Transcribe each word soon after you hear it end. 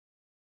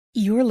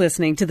You're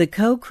listening to the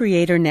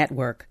Co-Creator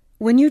Network.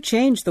 When you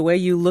change the way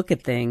you look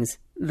at things,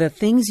 the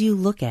things you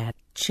look at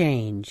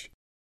change.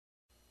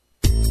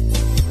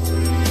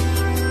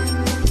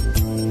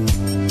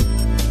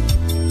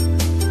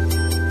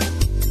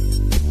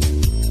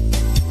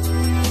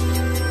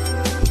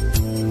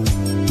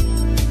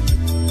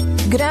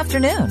 Good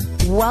afternoon.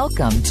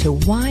 Welcome to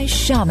Why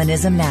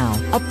Shamanism Now,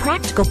 a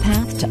practical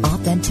path to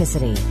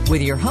authenticity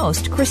with your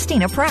host,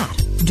 Christina Pratt,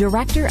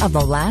 Director of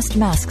the Last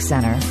Mask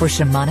Center for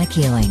Shamanic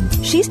Healing.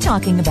 She's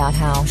talking about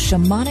how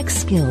shamanic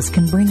skills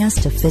can bring us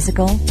to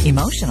physical,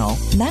 emotional,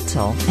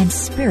 mental, and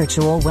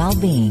spiritual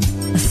well-being,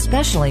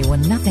 especially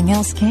when nothing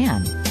else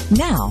can.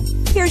 Now,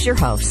 here's your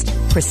host,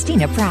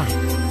 Christina Pratt.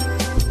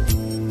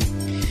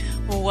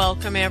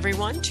 Welcome,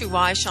 everyone, to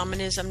Why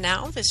Shamanism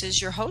Now. This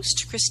is your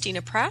host,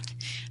 Christina Pratt,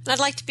 and I'd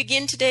like to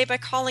begin today by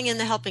calling in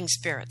the helping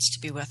spirits to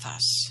be with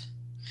us.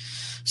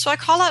 So I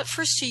call out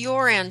first to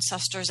your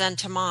ancestors and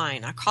to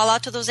mine. I call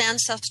out to those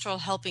ancestral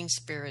helping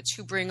spirits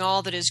who bring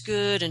all that is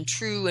good and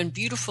true and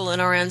beautiful in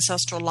our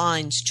ancestral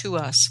lines to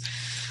us.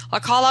 I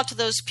call out to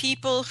those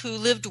people who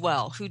lived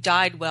well, who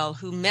died well,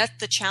 who met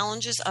the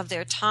challenges of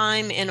their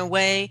time in a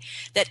way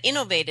that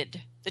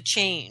innovated the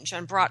change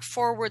and brought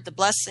forward the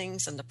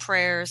blessings and the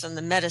prayers and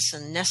the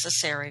medicine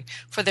necessary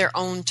for their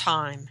own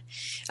time.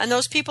 And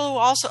those people who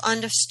also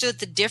understood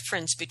the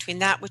difference between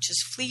that which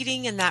is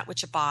fleeting and that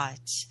which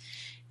abides.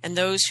 And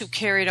those who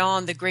carried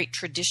on the great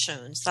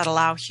traditions that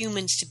allow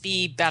humans to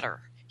be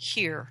better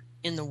here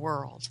in the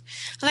world.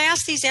 And I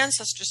ask these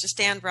ancestors to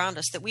stand around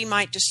us that we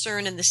might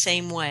discern in the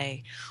same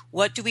way.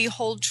 What do we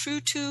hold true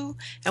to,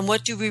 and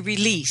what do we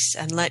release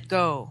and let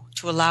go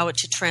to allow it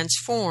to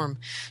transform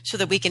so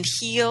that we can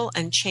heal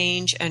and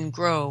change and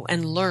grow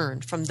and learn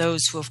from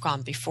those who have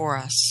gone before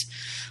us?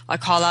 I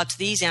call out to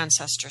these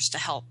ancestors to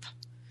help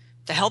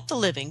the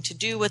living to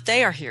do what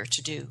they are here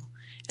to do,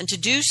 and to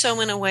do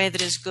so in a way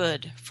that is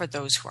good for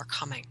those who are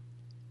coming.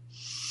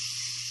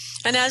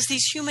 And as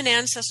these human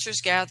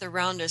ancestors gather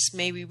around us,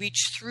 may we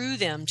reach through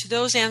them to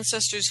those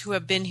ancestors who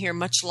have been here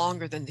much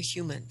longer than the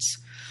humans.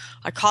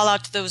 I call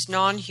out to those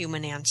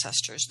non-human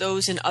ancestors,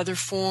 those in other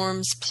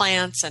forms,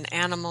 plants and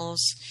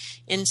animals,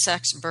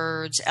 insects,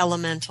 birds,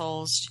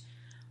 elementals,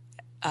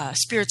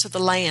 spirits of the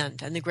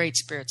land and the great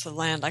spirits of the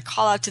land. I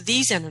call out to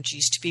these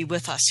energies to be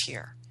with us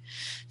here,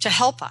 to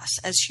help us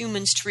as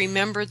humans to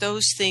remember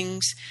those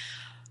things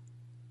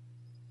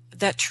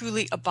that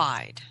truly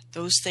abide,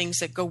 those things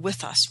that go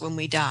with us when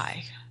we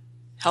die.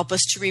 Help us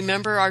to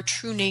remember our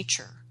true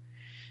nature,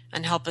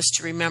 and help us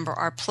to remember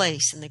our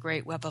place in the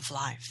great web of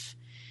life.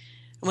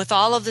 And with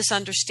all of this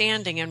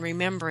understanding and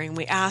remembering,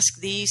 we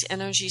ask these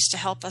energies to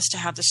help us to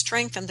have the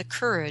strength and the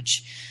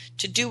courage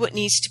to do what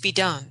needs to be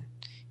done,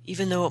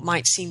 even though it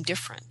might seem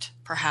different,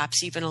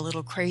 perhaps even a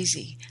little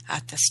crazy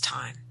at this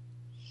time.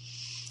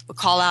 We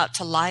call out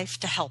to life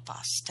to help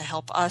us,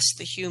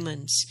 the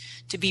humans,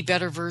 to be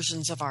better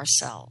versions of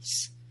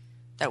ourselves,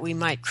 that we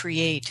might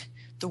create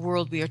the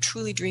world we are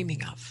truly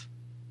dreaming of.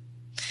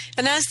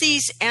 And as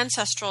these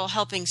ancestral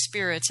helping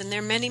spirits in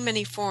their many,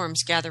 many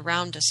forms gather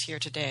round us here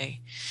today,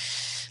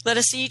 let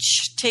us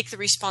each take the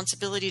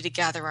responsibility to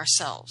gather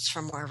ourselves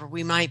from wherever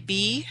we might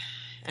be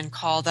and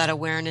call that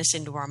awareness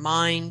into our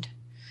mind,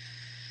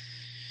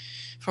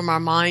 from our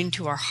mind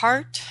to our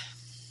heart.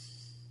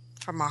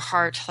 From our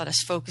heart, let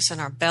us focus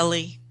on our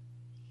belly.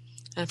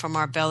 And from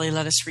our belly,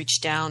 let us reach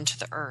down to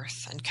the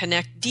earth and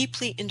connect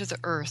deeply into the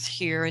earth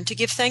here and to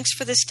give thanks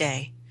for this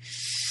day.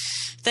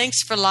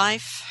 Thanks for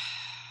life.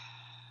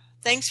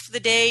 Thanks for the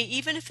day,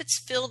 even if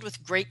it's filled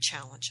with great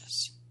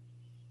challenges.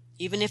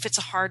 Even if it's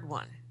a hard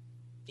one.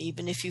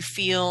 Even if you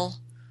feel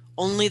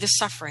only the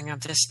suffering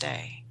of this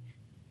day.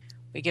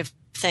 We give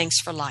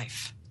thanks for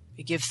life.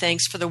 We give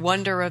thanks for the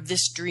wonder of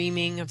this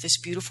dreaming of this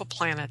beautiful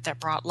planet that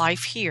brought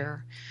life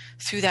here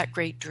through that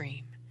great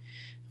dream.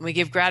 And we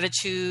give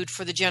gratitude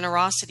for the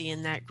generosity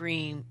in that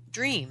dream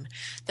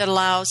that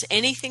allows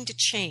anything to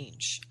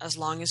change as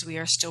long as we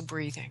are still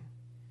breathing.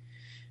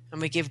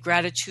 And we give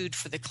gratitude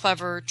for the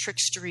clever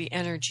trickstery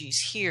energies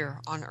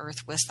here on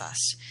earth with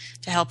us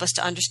to help us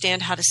to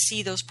understand how to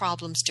see those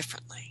problems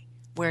differently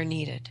where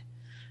needed,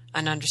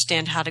 and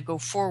understand how to go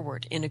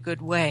forward in a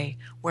good way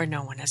where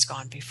no one has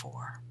gone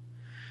before.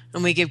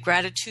 And we give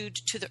gratitude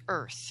to the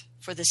earth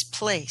for this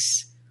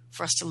place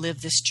for us to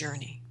live this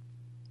journey.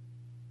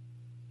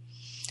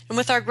 And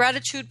with our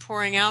gratitude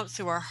pouring out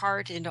through our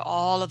heart into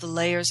all of the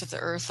layers of the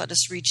earth, let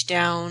us reach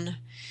down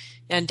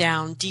and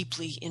down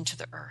deeply into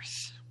the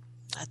earth.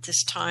 At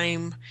this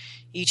time,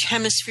 each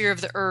hemisphere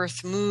of the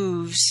earth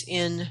moves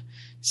in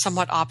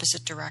somewhat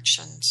opposite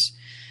directions.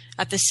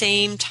 At the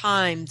same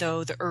time,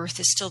 though, the earth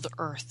is still the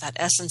earth. That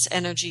essence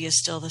energy is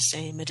still the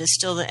same. It is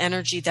still the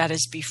energy that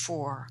is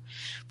before.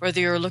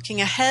 Whether you're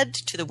looking ahead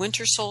to the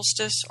winter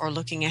solstice or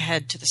looking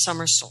ahead to the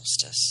summer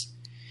solstice.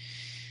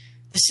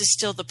 This is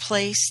still the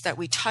place that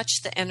we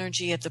touch the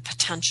energy of the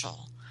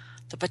potential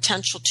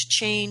to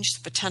change,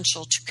 the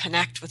potential to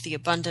connect with the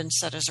abundance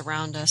that is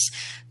around us,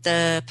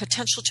 the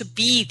potential to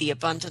be the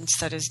abundance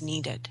that is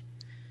needed.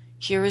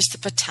 Here is the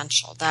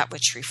potential, that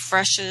which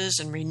refreshes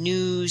and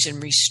renews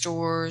and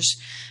restores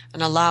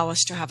and allow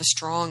us to have a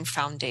strong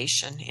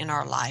foundation in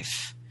our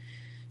life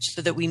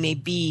so that we may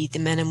be the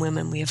men and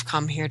women we have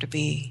come here to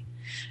be.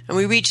 And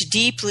we reach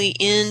deeply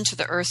into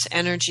the earth's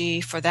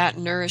energy for that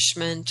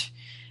nourishment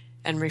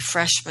and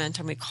refreshment,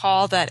 and we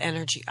call that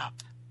energy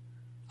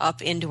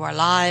up into our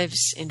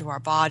lives, into our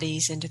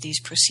bodies, into these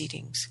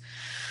proceedings.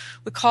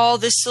 We call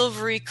this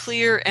silvery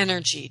clear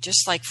energy,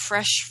 just like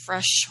fresh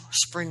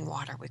spring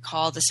water. We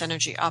call this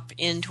energy up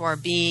into our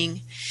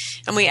being,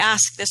 and we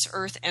ask this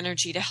earth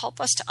energy to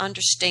help us to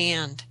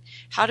understand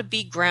how to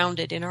be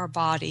grounded in our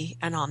body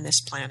and on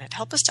this planet.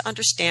 Help us to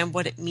understand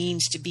what it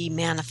means to be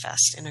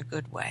manifest in a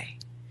good way.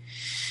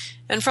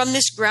 And from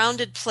this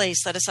grounded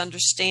place, let us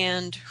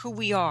understand who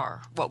we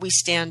are, what we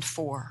stand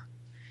for,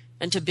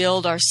 and to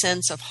build our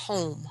sense of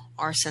home,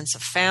 our sense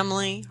of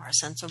family, our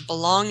sense of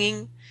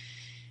belonging,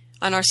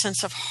 and our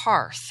sense of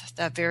hearth,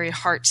 that very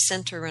heart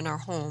center in our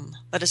home.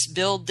 Let us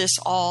build this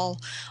all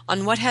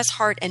on what has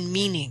heart and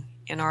meaning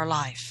in our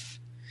life,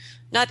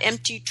 not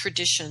empty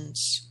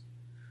traditions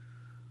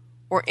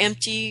or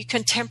empty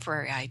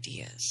contemporary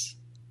ideas,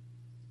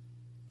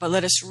 but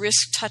let us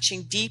risk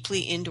touching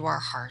deeply into our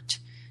heart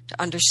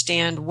to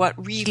understand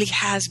what really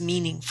has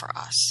meaning for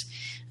us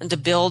and to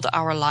build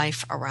our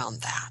life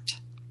around that.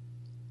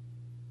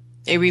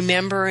 They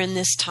remember in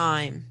this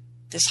time,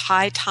 this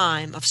high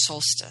time of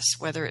solstice,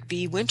 whether it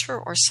be winter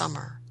or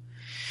summer,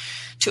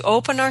 to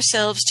open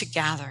ourselves to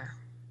gather,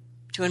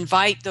 to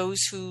invite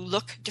those who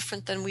look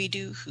different than we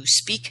do, who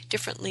speak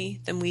differently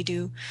than we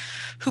do,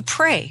 who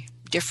pray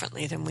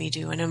differently than we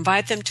do, and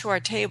invite them to our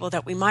table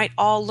that we might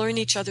all learn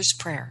each other's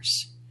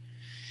prayers.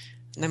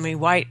 And then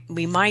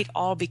we might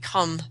all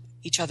become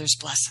each other's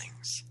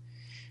blessings.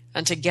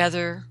 And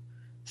together,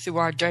 through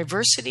our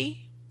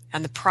diversity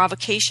and the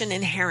provocation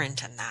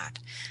inherent in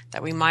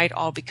that we might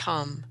all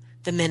become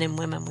the men and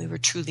women we were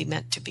truly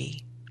meant to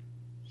be.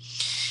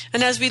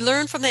 And as we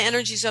learn from the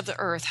energies of the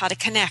earth how to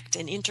connect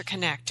and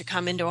interconnect, to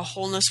come into a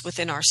wholeness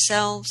within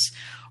ourselves,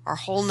 our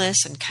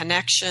wholeness and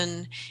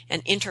connection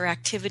and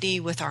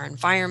interactivity with our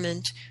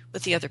environment,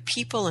 with the other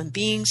people and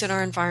beings in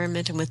our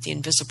environment, and with the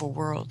invisible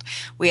world,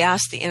 we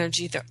ask the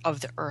energy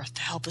of the earth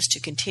to help us to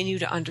continue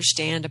to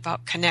understand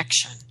about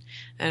connection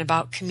and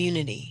about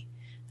community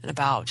and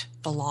about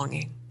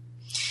belonging.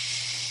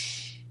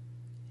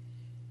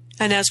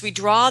 And as we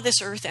draw this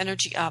earth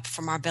energy up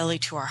from our belly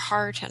to our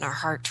heart and our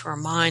heart to our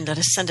mind, let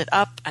us send it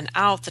up and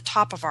out the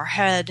top of our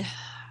head,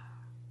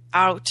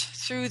 out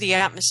through the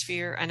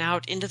atmosphere and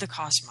out into the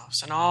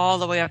cosmos and all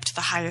the way up to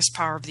the highest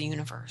power of the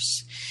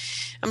universe.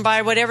 And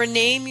by whatever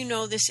name you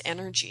know this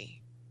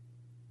energy,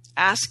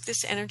 ask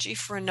this energy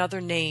for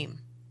another name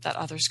that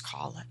others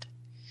call it.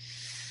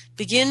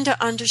 Begin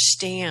to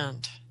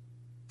understand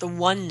the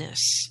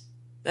oneness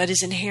that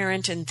is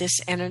inherent in this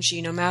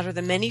energy, no matter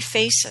the many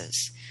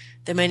faces,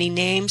 the many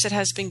names it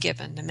has been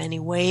given, the many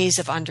ways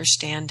of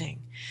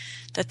understanding,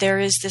 that there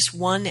is this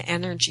one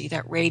energy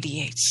that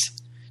radiates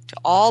to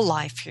all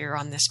life here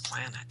on this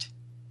planet.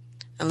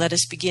 And let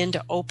us begin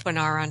to open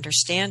our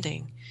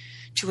understanding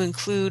to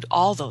include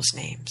all those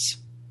names,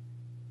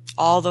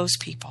 all those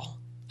people,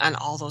 and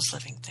all those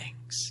living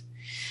things.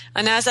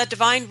 And as that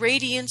divine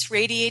radiance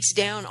radiates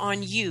down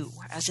on you,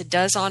 as it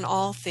does on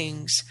all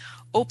things,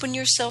 open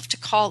yourself to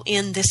call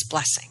in this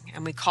blessing.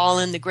 And we call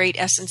in the great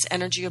essence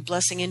energy of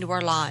blessing into our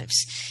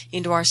lives,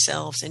 into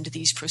ourselves, into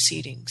these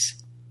proceedings.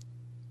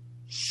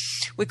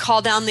 We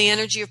call down the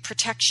energy of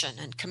protection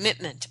and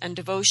commitment and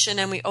devotion,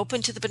 and we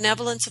open to the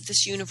benevolence of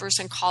this universe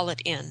and call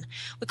it in.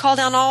 We call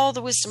down all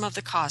the wisdom of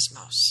the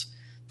cosmos,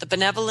 the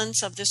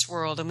benevolence of this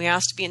world, and we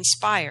ask to be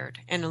inspired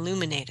and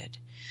illuminated,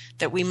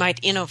 that we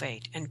might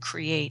innovate and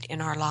create in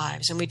our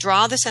lives. And we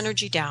draw this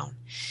energy down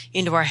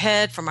into our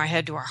head, from our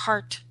head to our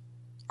heart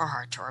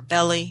to our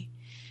belly.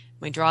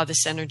 We draw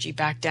this energy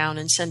back down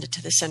and send it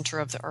to the center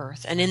of the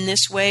earth. And in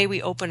this way,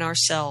 we open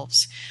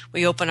ourselves.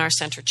 We open our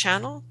center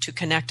channel to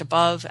connect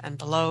above and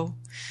below.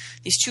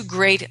 These two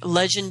great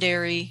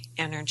legendary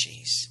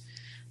energies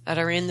that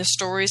are in the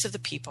stories of the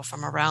people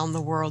from around the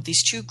world.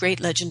 These two great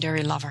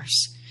legendary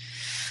lovers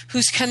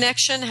whose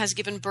connection has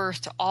given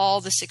birth to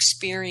all this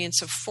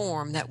experience of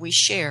form that we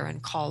share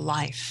and call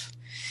life.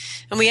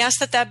 And we ask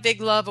that that big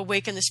love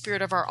awaken the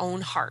spirit of our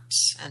own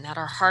hearts, and that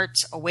our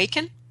hearts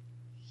awaken,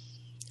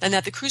 and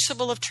that the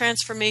crucible of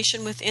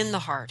transformation within the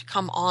heart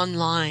come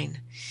online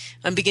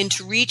and begin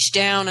to reach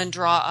down and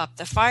draw up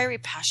the fiery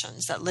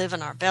passions that live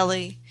in our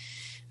belly,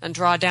 and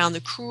draw down the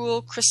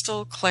cruel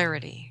crystal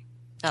clarity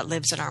that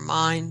lives in our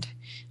mind.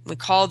 And we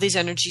call these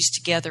energies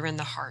together in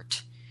the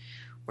heart,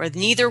 where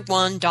neither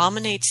one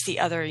dominates the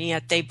other, and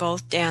yet they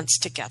both dance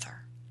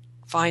together,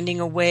 finding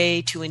a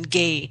way to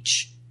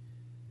engage,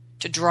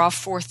 to draw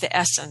forth the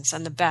essence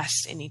and the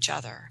best in each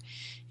other,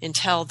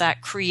 until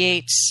that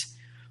creates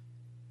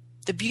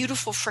the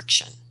beautiful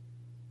friction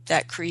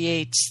that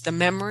creates the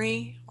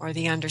memory or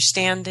the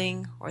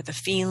understanding or the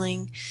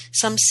feeling,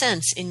 some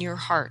sense in your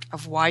heart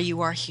of why you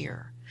are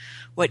here,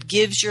 what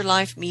gives your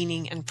life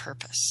meaning and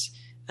purpose.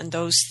 and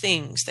those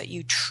things that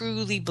you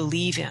truly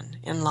believe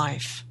in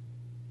life.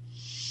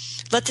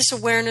 Let this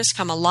awareness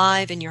come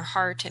alive in your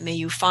heart, and may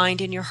you find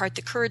in your heart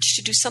the courage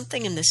to do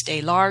something in this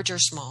day, large or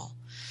small,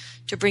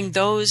 to bring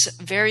those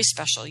very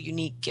special,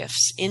 unique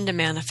gifts into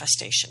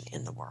manifestation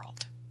in the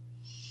world.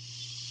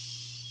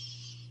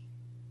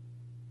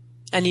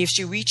 And as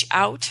you reach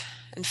out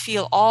and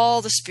feel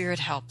all the spirit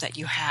help that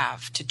you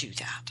have to do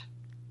that,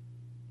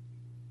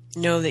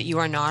 know that you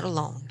are not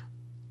alone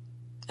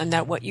and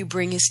that what you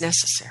bring is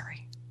necessary.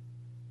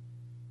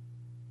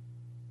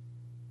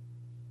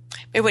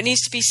 May what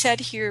needs to be said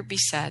here be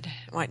said,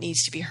 and what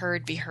needs to be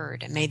heard,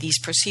 and may these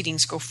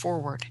proceedings go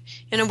forward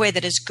in a way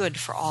that is good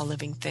for all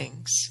living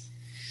things.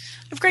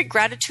 I have great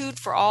gratitude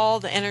for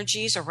all the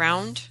energies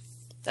around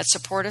that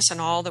support us in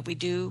all that we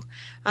do,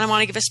 and I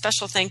want to give a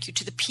special thank you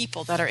to the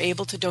people that are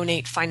able to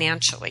donate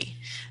financially.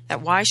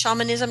 That Why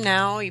Shamanism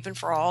Now, even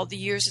for all the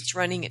years it's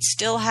running, it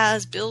still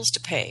has bills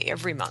to pay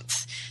every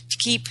month to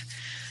keep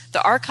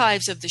the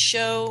archives of the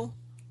show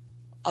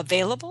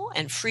available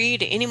and free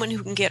to anyone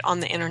who can get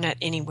on the internet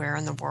anywhere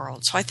in the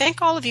world. So I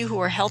thank all of you who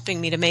are helping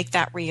me to make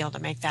that real, to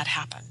make that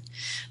happen.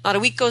 Not a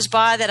week goes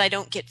by that I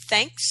don't get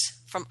thanks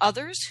from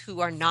others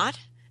who are not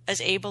as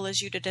able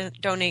as you to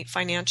donate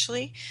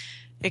financially,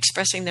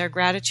 expressing their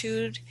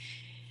gratitude.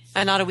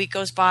 And not a week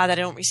goes by that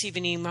I don't receive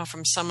an email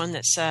from someone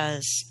that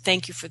says,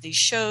 thank you for these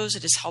shows.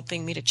 It is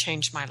helping me to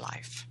change my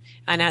life.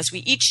 And as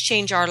we each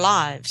change our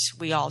lives,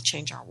 we all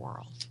change our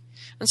world.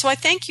 And so I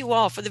thank you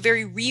all for the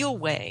very real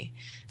way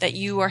that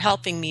you are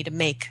helping me to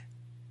make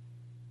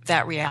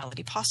that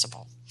reality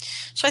possible.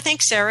 So I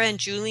thank Sarah and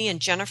Julie and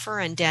Jennifer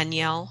and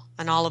Danielle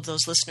and all of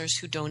those listeners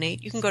who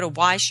donate. You can go to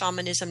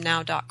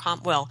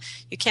whyshamanismnow.com. Well,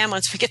 you can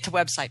once we get the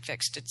website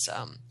fixed. It's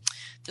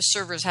the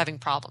server is having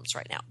problems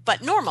right now.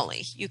 But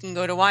normally, you can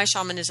go to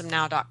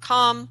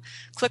whyshamanismnow.com,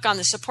 click on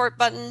the support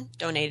button,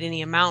 donate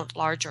any amount,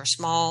 large or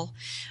small.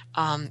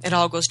 It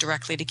all goes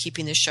directly to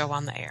keeping the show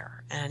on the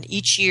air. And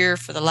each year,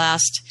 for the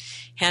last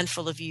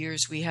handful of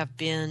years, we have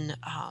been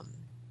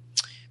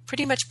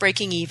pretty much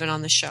breaking even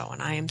on the show,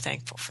 and I am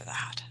thankful for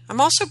that.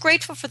 I'm also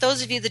grateful for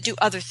those of you that do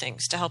other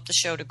things to help the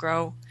show to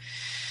grow.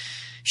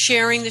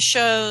 Sharing the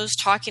shows,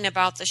 talking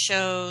about the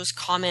shows,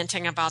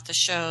 commenting about the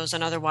shows,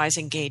 and otherwise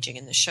engaging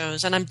in the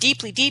shows. And I'm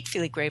deeply,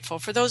 deeply grateful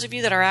for those of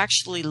you that are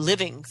actually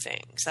living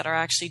things, that are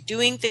actually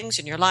doing things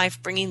in your life,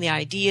 bringing the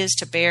ideas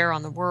to bear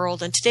on the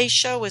world. And today's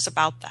show is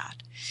about that.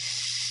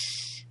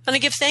 And I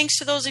give thanks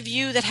to those of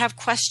you that have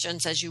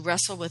questions as you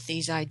wrestle with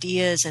these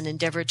ideas and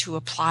endeavor to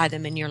apply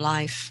them in your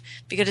life,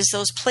 because it's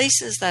those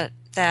places that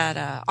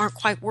aren't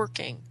quite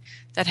working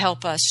that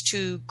help us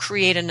to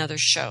create another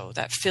show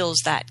that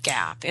fills that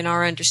gap in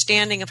our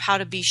understanding of how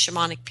to be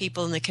shamanic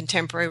people in the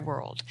contemporary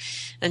world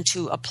and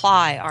to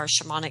apply our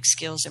shamanic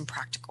skills in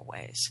practical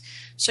ways.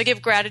 So I give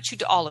gratitude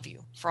to all of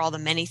you for all the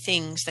many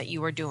things that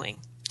you are doing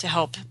to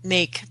help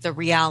make the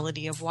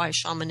reality of Why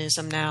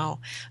Shamanism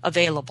Now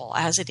available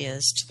as it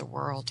is to the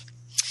world.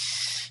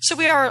 So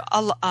we are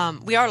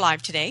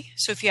live today.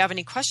 So if you have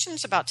any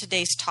questions about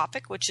today's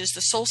topic, which is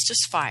the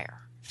solstice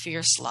fire,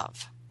 fierce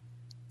love.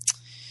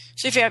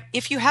 So if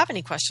you have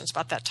any questions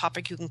about that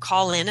topic, you can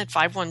call in at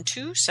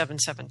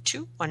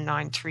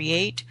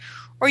 512-772-1938,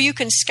 or you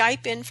can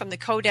Skype in from the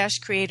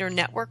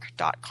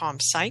co-creatornetwork.com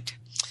site,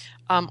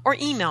 or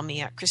email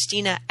me at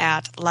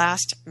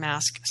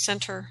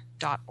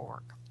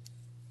Christina@lastmaskcenter.org.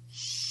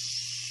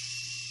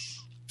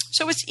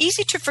 So it's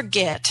easy to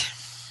forget,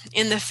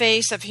 in the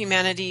face of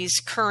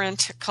humanity's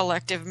current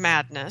collective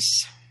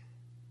madness,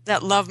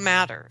 that love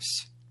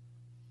matters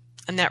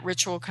and that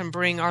ritual can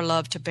bring our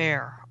love to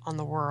bear on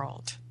the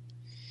world.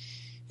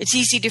 It's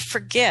easy to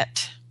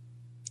forget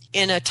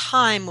in a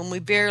time when we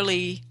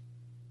barely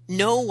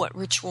know what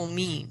ritual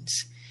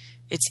means.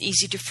 It's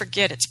easy to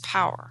forget its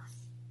power,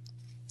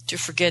 to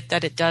forget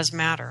that it does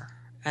matter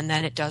and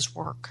that it does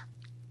work.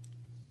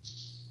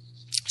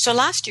 So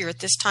last year at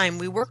this time,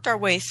 we worked our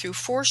way through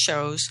 4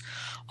 shows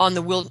on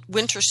the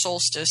winter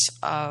solstice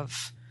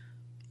of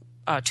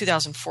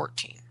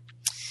 2014.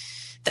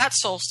 That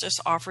solstice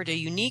offered a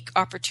unique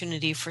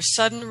opportunity for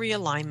sudden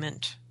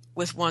realignment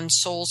with one's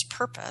soul's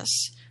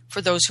purpose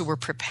for those who were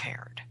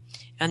prepared.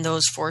 And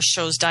those 4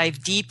 shows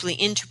dive deeply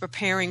into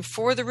preparing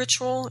for the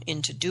ritual,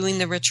 into doing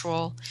the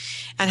ritual,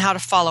 and how to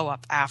follow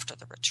up after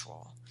the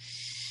ritual.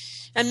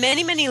 And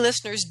many, many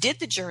listeners did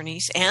the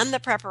journeys and the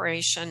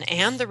preparation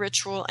and the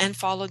ritual and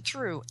followed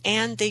through,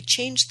 and they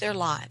changed their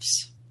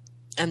lives.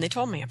 And they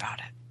told me about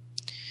it.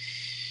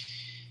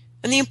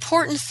 And the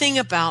important thing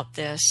about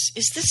this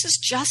is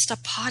just a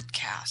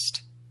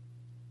podcast.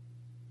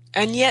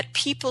 And yet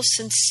people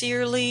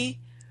sincerely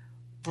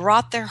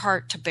brought their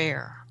heart to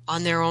bear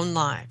on their own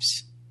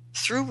lives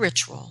through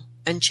ritual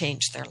and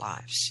changed their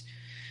lives.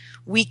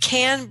 We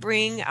can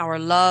bring our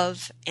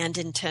love and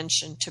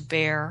intention to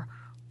bear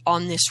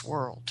on this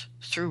world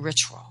through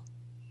ritual.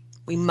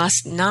 We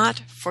must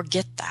not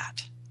forget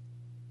that.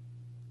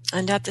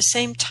 And at the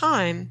same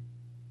time,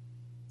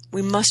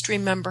 we must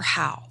remember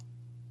how.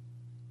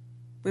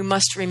 We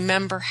must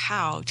remember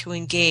how to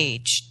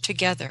engage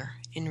together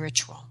in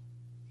ritual.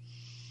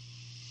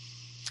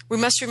 We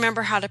must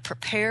remember how to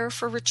prepare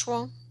for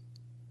ritual,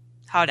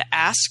 how to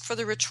ask for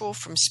the ritual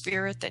from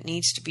spirit that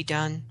needs to be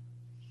done,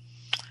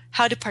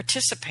 how to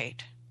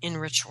participate in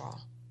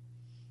ritual,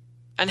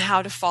 and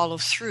how to follow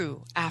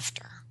through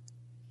after.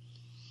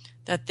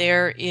 That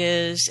there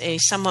is a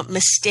somewhat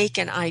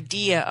mistaken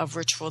idea of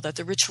ritual, that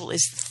the ritual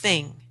is the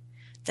thing,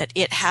 that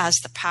it has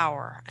the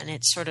power, and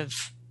it's sort of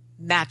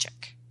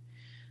magic.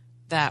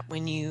 That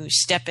when you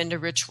step into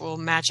ritual,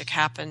 magic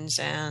happens,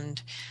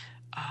 and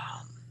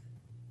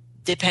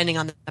depending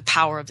on the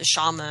power of the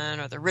shaman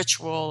or the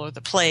ritual or the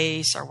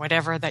place or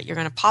whatever, that you're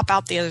going to pop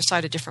out the other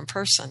side a different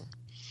person.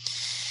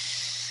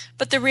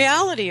 But the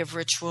reality of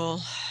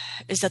ritual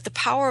is that the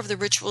power of the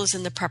ritual is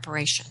in the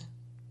preparation.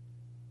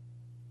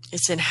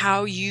 It's in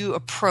how you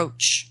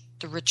approach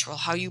the ritual,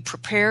 how you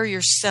prepare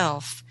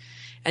yourself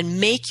and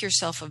make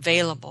yourself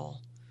available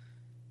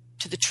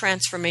to the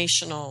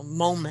transformational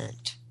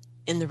moment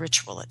in the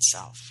ritual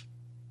itself.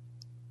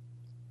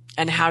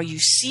 And how you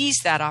seize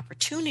that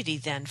opportunity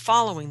then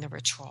following the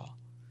ritual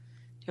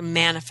to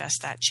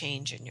manifest that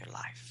change in your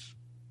life.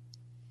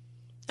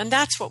 And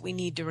that's what we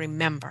need to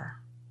remember.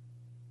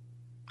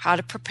 How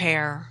to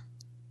prepare,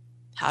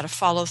 how to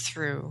follow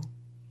through,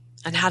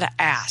 and how to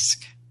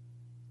ask.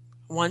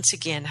 Once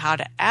again, how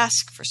to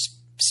ask for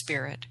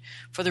spirit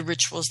for the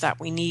rituals that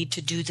we need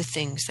to do the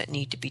things that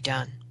need to be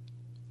done.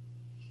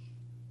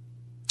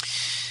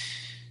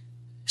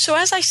 So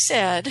as I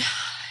said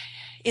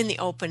in the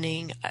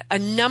opening, a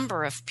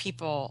number of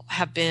people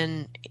have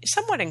been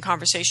somewhat in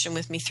conversation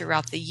with me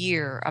throughout the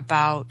year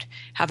about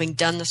having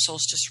done the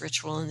solstice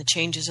ritual and the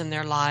changes in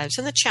their lives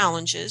and the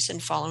challenges in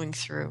following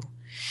through.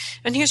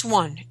 And here's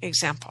one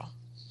example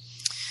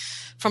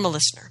from a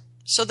listener.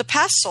 So the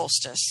past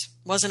solstice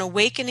was an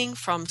awakening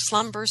from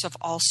slumbers of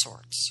all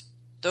sorts.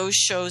 Those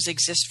shows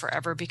exist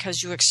forever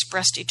because you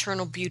expressed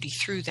eternal beauty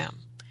through them.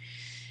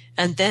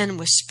 And then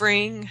with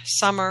spring,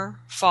 summer,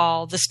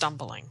 fall, the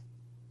stumbling,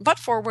 but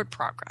forward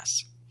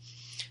progress.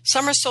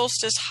 Summer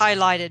solstice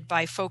highlighted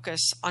by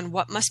focus on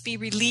what must be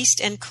released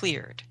and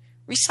cleared,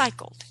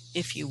 recycled,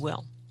 if you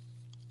will.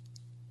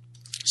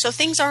 So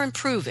things are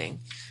improving,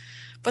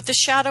 but the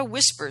shadow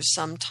whispers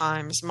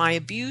sometimes, my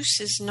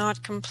abuse is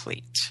not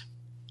complete.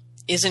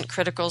 Isn't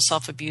critical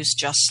self-abuse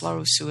just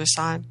slow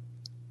suicide?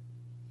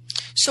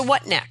 So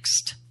what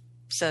next?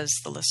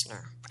 Asks the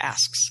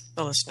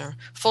listener.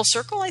 Full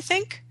circle, I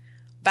think?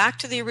 Back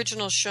to the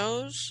original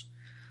shows?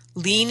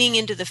 Leaning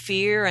into the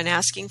fear and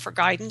asking for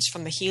guidance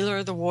from the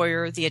healer, the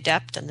warrior, the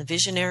adept, and the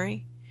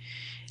visionary?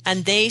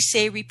 And they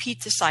say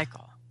repeat the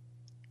cycle,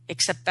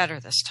 except better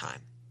this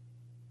time.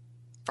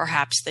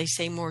 Perhaps they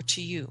say more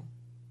to you.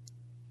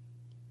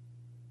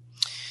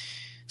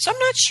 So I'm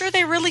not sure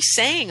they're really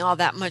saying all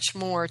that much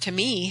more to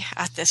me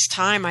at this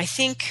time. I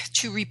think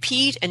to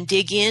repeat and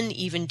dig in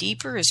even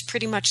deeper is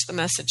pretty much the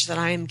message that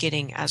I am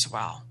getting as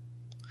well.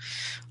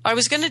 I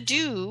was going to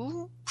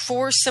do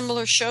 4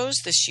 similar shows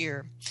this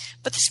year,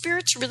 but the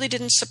spirits really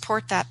didn't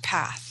support that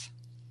path.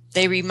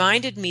 They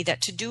reminded me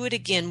that to do it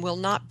again will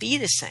not be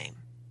the same.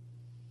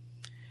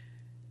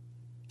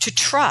 To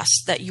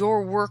trust that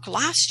your work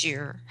last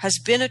year has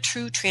been a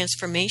true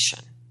transformation.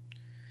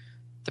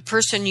 The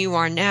person you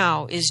are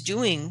now is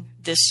doing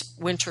this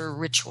winter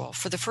ritual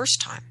for the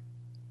first time.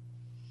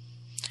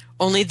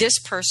 Only this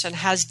person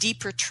has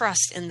deeper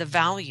trust in the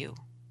value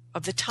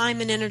of the time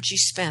and energy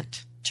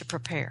spent to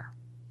prepare.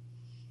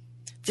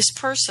 This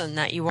person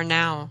that you are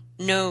now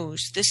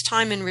knows this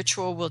time in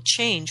ritual will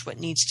change what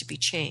needs to be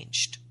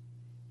changed.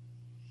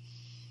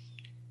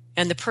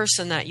 And the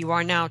person that you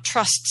are now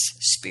trusts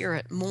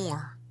spirit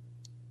more,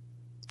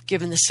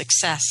 given the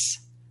success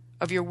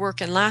of your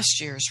work in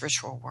last year's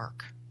ritual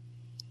work.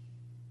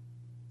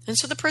 And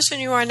so the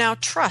person you are now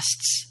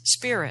trusts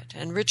spirit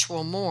and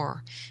ritual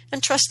more,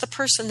 and trusts the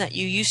person that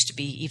you used to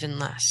be even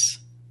less.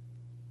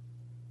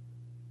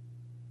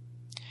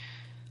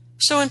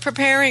 So in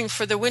preparing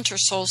for the winter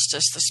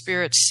solstice, the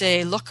spirits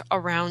say, look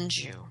around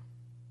you.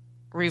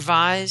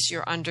 Revise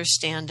your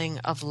understanding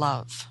of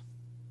love.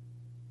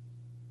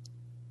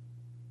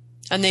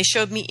 And they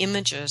showed me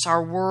images.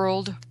 Our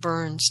world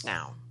burns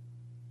now.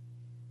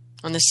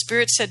 And the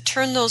spirit said,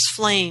 turn those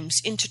flames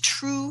into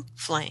true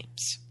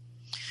flames.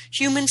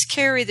 Humans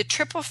carry the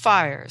triple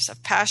fires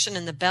of passion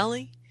in the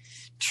belly,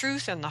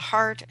 truth in the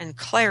heart, and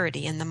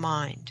clarity in the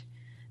mind.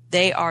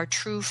 They are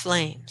true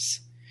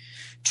flames.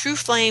 True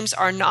flames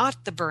are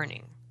not the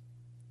burning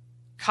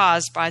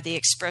caused by the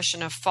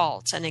expression of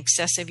false and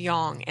excessive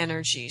yang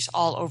energies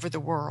all over the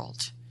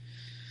world.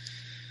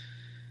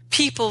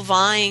 People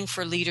vying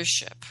for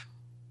leadership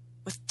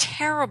with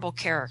terrible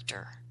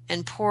character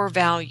and poor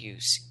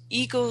values,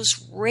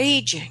 egos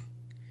raging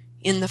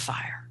in the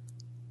fire.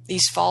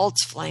 These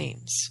false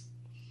flames,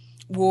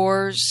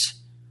 wars,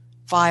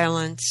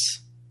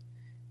 violence,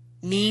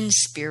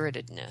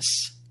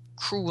 mean-spiritedness,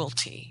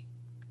 cruelty,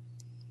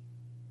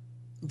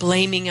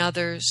 blaming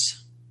others,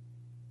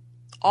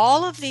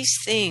 all of these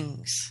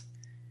things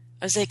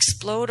as they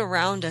explode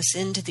around us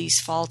into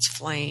these false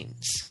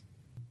flames.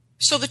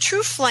 So the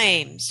true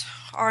flames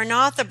are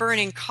not the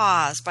burning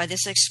caused by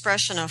this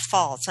expression of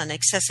false and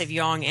excessive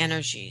yang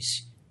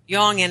energies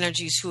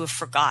who have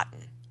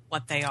forgotten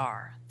what they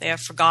are. They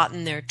have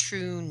forgotten their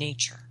true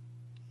nature.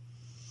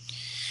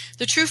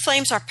 The true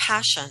flames are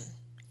passion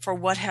for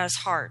what has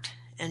heart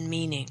and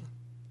meaning,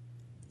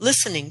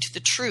 listening to the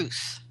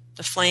truth,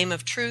 the flame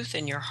of truth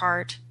in your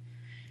heart,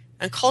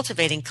 and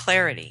cultivating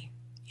clarity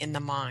in the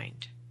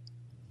mind.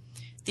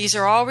 These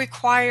are all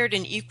required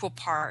in equal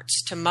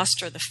parts to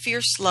muster the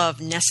fierce love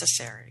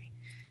necessary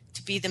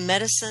to be the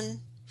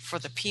medicine for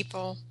the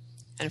people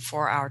and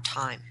for our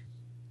time.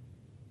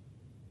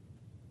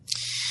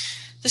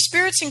 The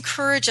spirits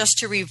encourage us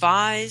to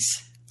revise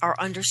our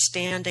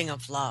understanding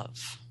of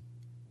love.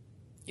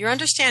 Your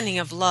understanding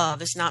of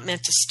love is not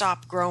meant to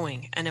stop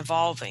growing and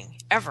evolving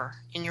ever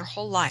in your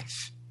whole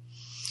life.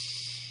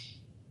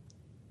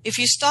 If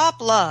you stop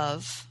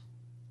love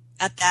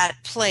at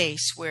that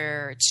place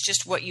where it's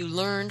just what you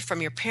learned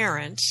from your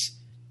parents,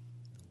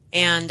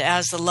 and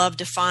as the love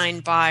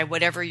defined by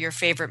whatever your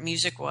favorite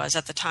music was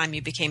at the time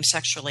you became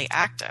sexually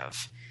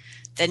active,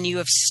 then you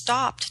have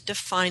stopped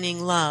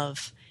defining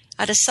love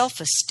at a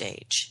selfish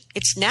stage.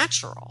 It's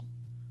natural,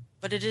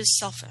 but it is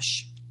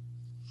selfish.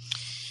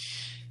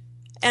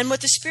 And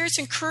what the spirits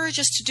encourage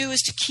us to do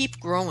is to keep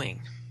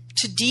growing,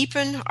 to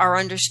deepen our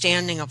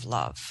understanding of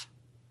love,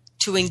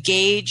 to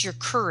engage your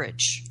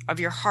courage of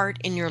your heart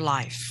in your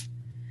life,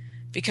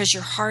 because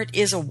your heart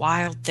is a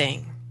wild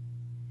thing,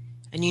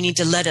 and you need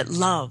to let it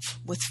love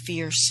with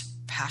fierce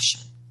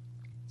passion.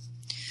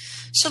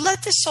 So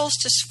let this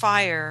solstice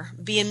fire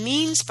be a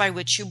means by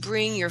which you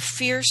bring your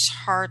fierce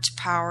heart's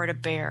power to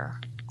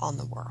bear on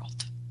the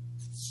world.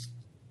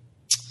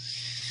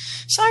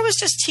 So I was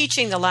just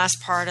teaching the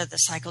last part of the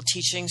cycle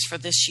teachings for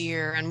this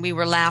year, and we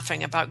were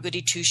laughing about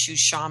Goody Two-Shoes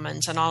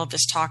shamans and all of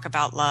this talk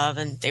about love,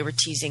 and they were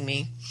teasing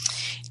me.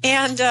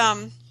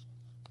 And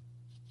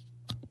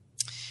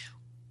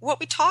what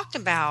we talked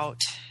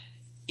about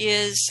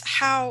is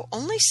how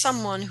only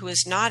someone who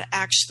has not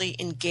actually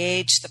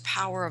engaged the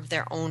power of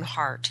their own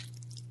heart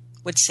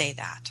would say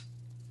that.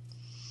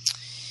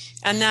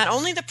 And that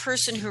only the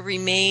person who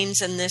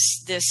remains in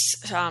this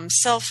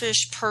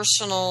selfish,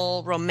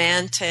 personal,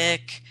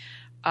 romantic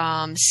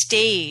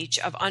stage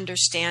of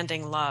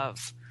understanding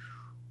love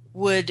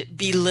would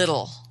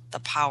belittle the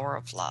power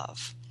of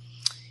love.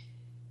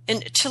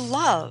 And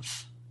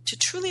to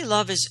truly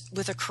love is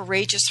with a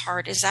courageous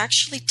heart is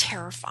actually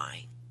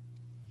terrifying.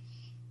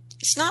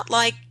 It's not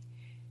like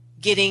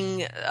getting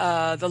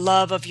the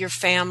love of your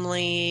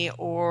family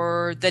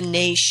or the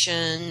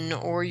nation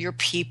or your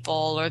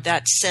people, or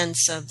that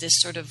sense of this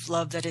sort of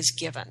love that is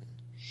given.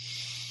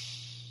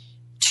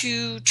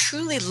 To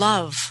truly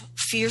love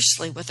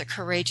fiercely with a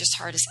courageous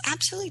heart is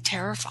absolutely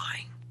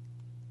terrifying,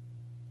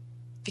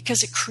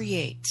 because it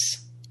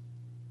creates.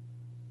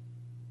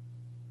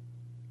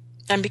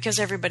 And because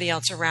everybody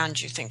else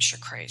around you thinks you're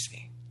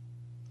crazy.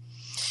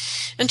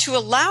 And to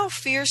allow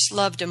fierce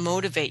love to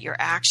motivate your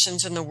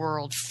actions in the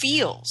world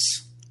feels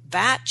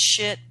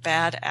batshit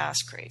badass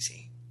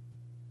crazy.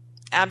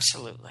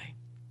 Absolutely.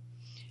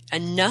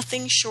 And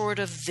nothing short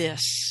of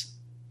this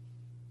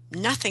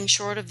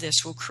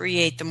will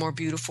create the more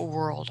beautiful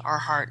world our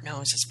heart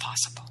knows is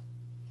possible.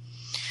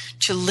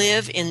 To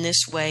live in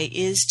this way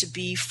is to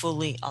be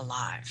fully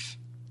alive.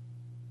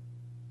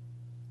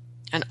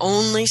 And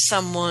only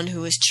someone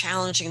who is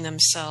challenging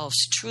themselves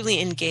to truly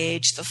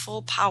engage the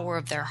full power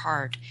of their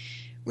heart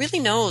really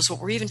knows what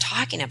we're even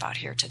talking about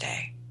here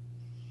today.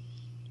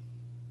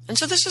 And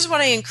so this is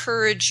what I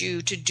encourage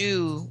you to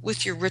do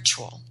with your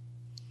ritual.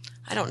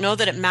 I don't know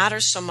that it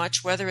matters so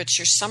much whether it's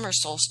your summer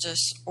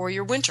solstice or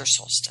your winter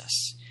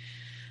solstice,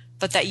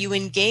 but that you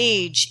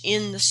engage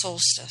in the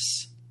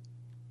solstice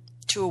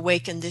to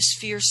awaken this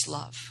fierce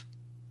love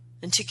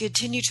and to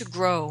continue to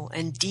grow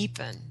and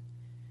deepen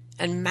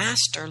and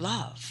master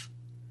love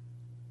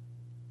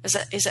as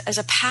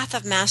a path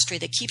of mastery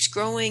that keeps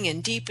growing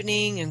and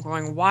deepening and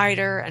growing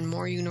wider and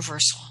more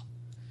universal.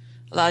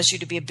 Allows you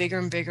to be a bigger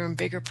and bigger and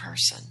bigger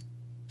person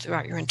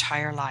throughout your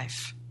entire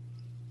life.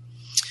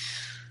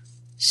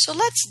 So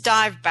let's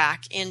dive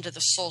back into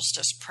the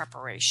solstice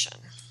preparation.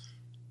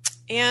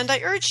 And I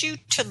urge you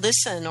to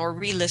listen or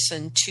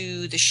re-listen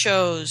to the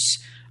shows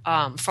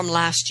from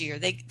last year.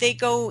 They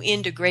go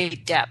into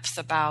great depth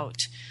about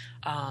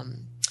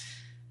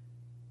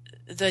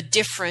the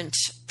different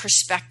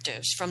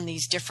perspectives from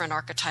these different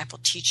archetypal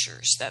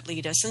teachers that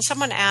lead us. And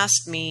someone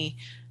asked me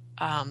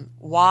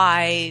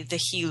why the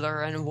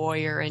healer and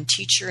warrior and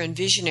teacher and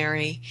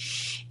visionary.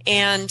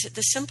 And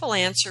the simple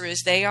answer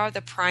is they are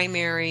the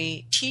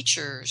primary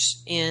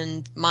teachers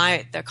in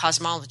the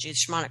cosmology, the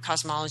shamanic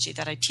cosmology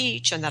that I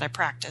teach and that I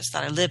practice,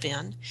 that I live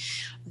in,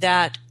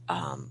 that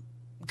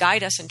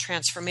guide us in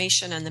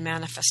transformation and the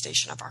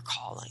manifestation of our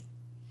calling.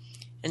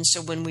 And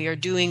so when we are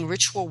doing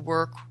ritual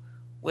work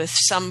with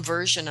some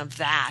version of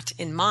that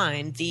in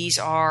mind, these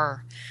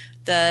are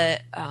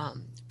the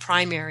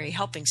primary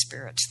helping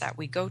spirits that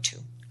we go to.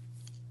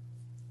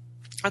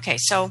 Okay,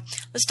 so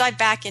let's dive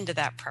back into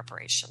that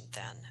preparation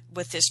then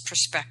with this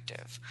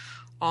perspective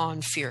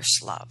on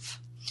fierce love.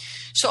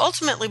 So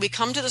ultimately, we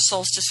come to the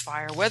solstice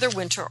fire, whether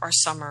winter or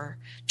summer,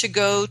 to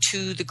go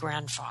to the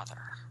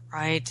grandfather,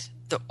 right?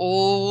 The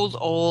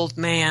old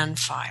man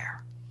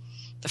fire,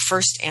 the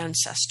first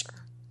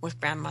ancestor with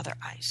grandmother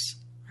ice,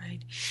 right?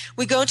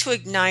 We go to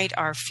ignite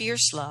our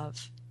fierce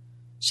love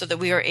so that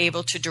we are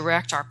able to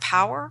direct our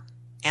power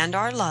and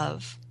our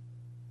love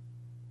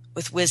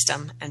with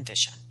wisdom and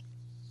vision.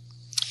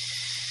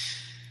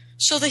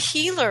 So the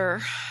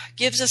healer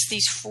gives us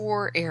these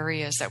 4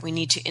 areas that we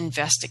need to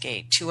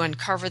investigate to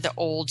uncover the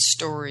old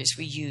stories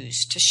we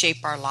use to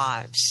shape our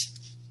lives.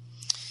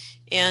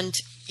 And,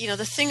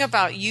 the thing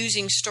about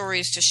using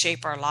stories to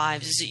shape our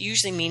lives is it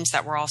usually means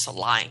that we're also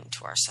lying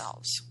to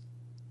ourselves.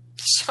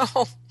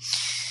 So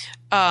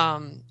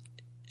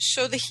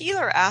the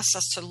healer asks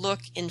us to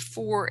look in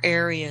 4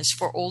 areas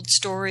for old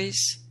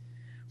stories,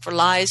 for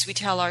lies we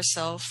tell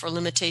ourselves, for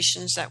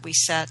limitations that we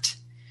set,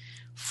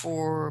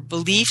 for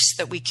beliefs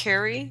that we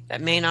carry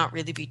that may not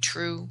really be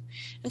true,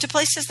 and to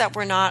places that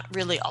we're not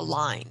really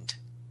aligned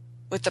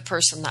with the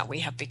person that we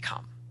have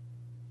become.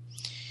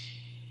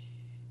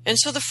 And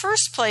so the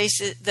first place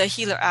the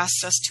healer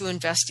asks us to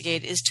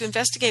investigate is to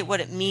investigate what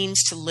it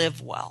means to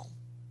live well.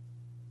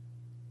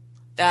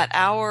 That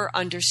our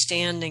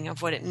understanding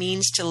of what it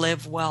means to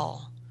live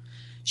well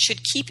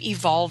should keep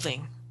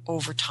evolving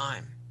over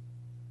time.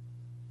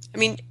 I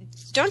mean,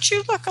 don't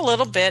you look a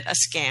little bit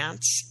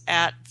askance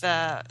at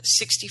the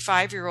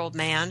 65-year-old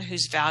man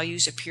whose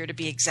values appear to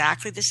be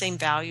exactly the same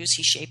values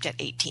he shaped at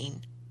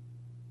 18?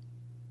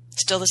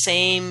 Still the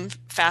same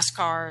fast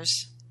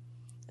cars,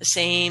 the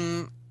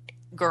same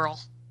girl,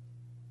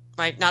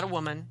 right? Not a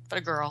woman, but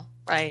a girl,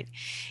 right?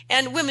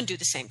 And women do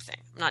the same thing.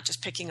 I'm not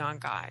just picking on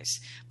guys.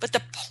 But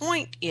the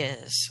point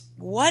is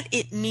what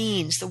it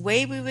means, the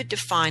way we would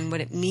define what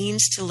it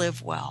means to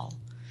live well.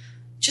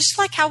 Just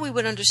like how we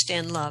would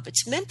understand love,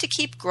 it's meant to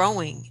keep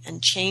growing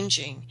and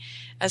changing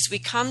as we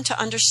come to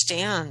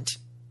understand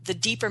the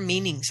deeper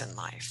meanings in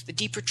life, the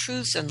deeper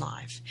truths in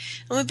life.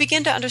 And we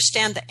begin to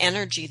understand the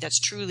energy that's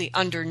truly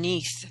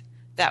underneath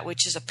that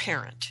which is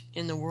apparent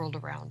in the world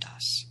around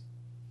us.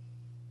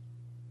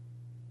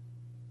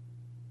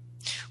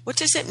 What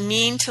does it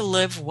mean to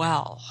live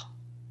well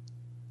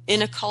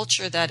in a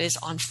culture that is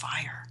on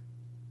fire,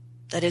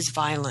 that is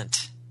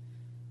violent,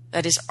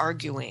 that is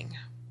arguing,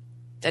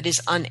 that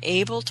is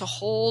unable to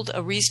hold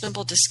a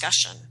reasonable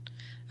discussion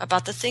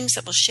about the things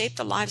that will shape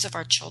the lives of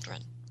our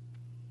children,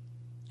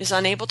 is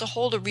unable to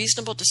hold a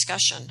reasonable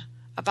discussion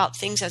about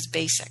things as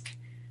basic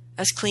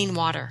as clean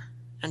water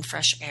and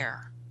fresh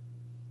air?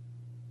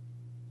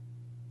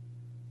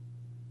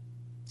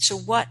 So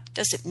what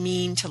does it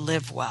mean to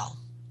live well?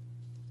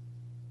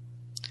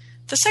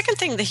 The second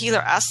thing the healer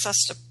asks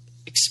us to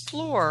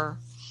explore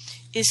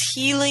is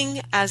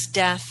healing as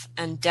death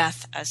and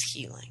death as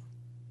healing.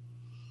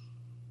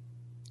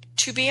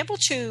 To be able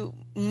to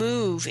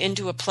move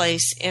into a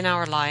place in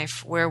our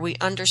life where we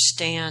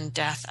understand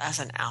death as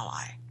an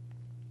ally.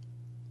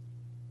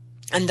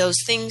 And those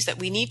things that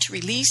we need to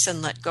release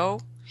and let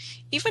go,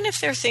 even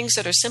if they're things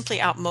that are simply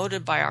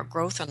outmoded by our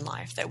growth in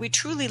life, that we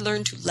truly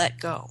learn to let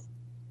go.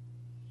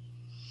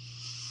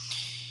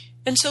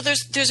 And so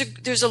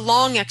there's a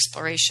long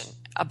exploration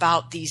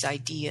about these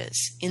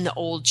ideas in the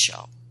old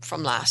show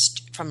from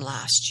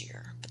last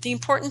year. But the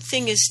important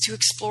thing is to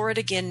explore it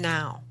again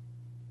now.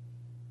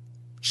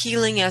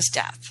 Healing as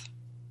death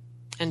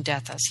and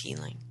death as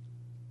healing.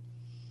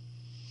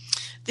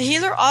 The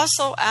healer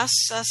also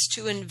asks us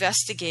to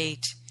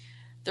investigate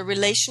the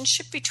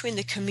relationship between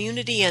the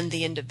community and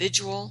the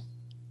individual,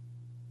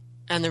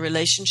 and the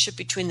relationship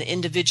between the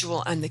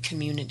individual and the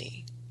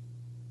community.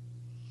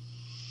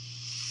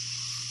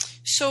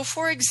 So,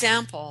 for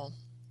example,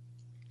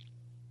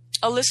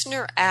 a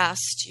listener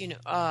asked, in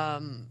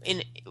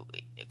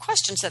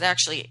questions that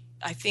actually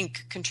I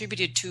think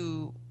contributed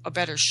to a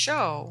better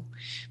show,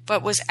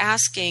 but was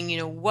asking,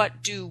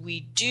 what do we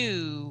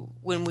do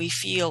when we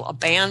feel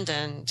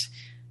abandoned?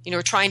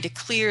 We're trying to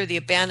clear the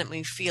abandonment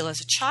we feel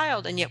as a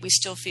child, and yet we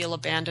still feel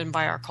abandoned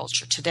by our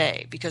culture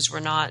today because we're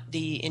not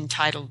the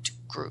entitled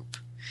group.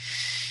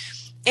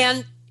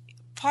 And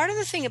part of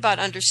the thing about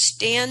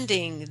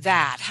understanding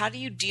that, how do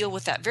you deal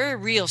with that very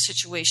real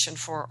situation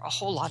for a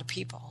whole lot of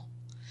people,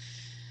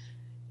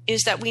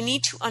 is that we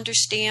need to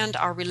understand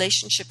our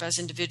relationship as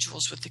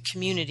individuals with the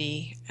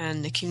community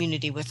and the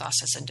community with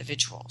us as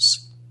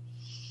individuals.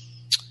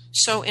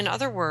 So in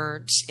other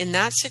words, in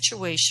that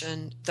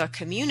situation, the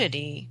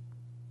community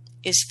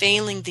is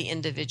failing the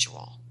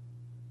individual.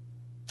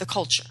 The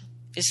culture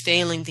is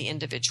failing the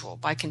individual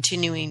by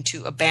continuing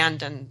to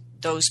abandon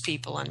those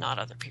people and not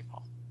other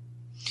people.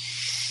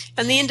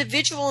 And the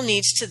individual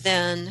needs to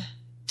then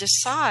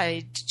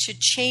decide to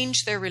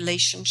change their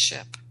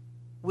relationship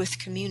with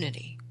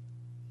community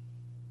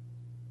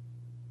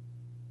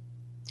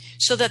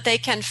so that they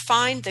can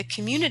find the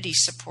community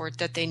support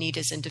that they need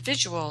as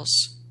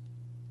individuals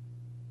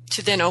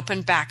to then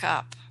open back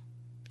up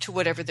to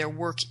whatever their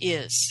work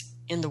is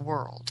in the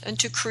world and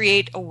to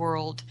create a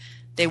world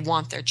they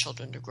want their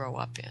children to grow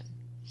up in.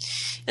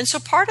 And so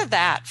part of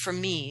that for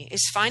me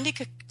is finding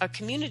a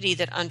community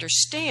that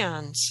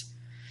understands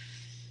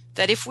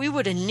that if we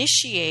would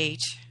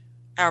initiate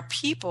our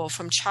people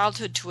from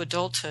childhood to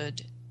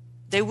adulthood,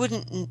 they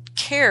wouldn't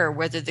care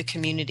whether the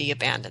community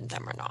abandoned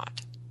them or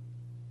not,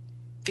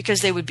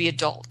 because they would be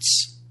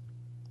adults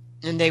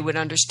and they would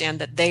understand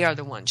that they are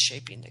the ones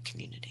shaping the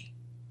community.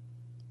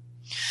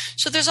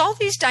 So there's all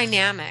these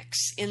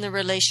dynamics in the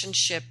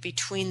relationship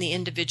between the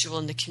individual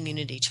and the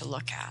community to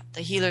look at.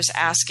 The healer's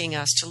asking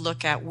us to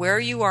look at where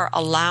you are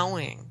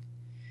allowing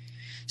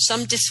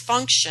some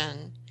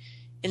dysfunction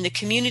in the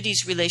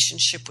community's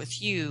relationship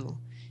with you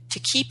to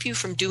keep you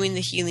from doing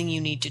the healing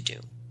you need to do,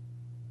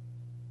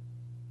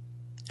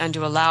 and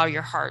to allow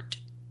your heart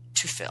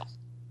to fill.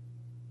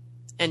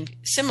 And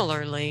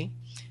similarly,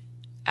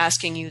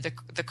 asking you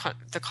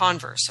the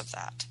converse of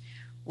that.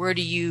 Where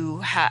do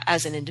you,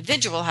 as an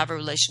individual, have a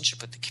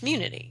relationship with the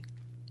community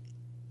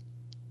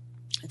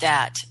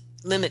that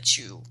limits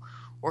you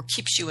or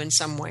keeps you in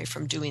some way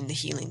from doing the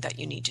healing that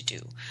you need to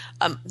do?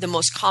 The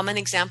most common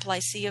example I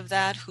see of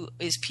that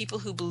is people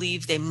who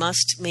believe they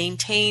must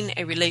maintain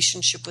a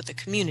relationship with the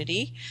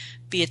community,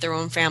 be it their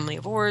own family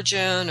of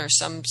origin or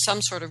some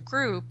sort of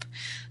group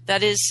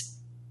that is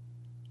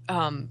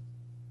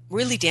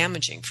really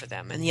damaging for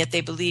them, and yet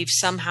they believe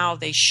somehow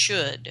they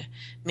should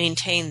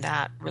maintain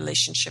that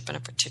relationship in a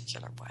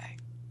particular way.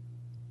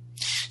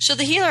 So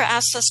the healer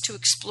asks us to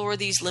explore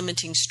these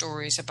limiting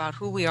stories about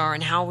who we are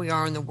and how we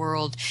are in the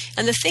world,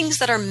 and the things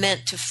that are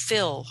meant to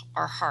fill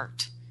our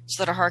heart,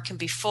 so that our heart can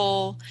be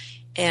full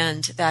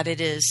and that it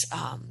is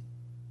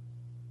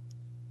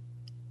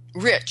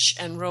rich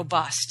and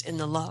robust in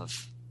the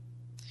love.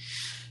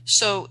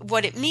 So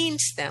what it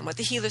means then, what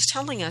the healer's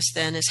telling us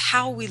then, is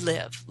how we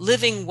live.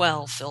 Living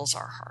well fills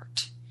our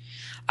heart.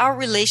 Our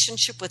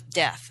relationship with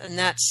death, and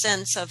that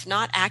sense of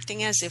not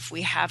acting as if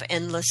we have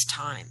endless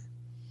time,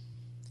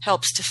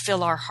 helps to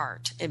fill our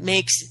heart. It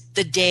makes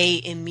the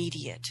day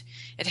immediate.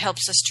 It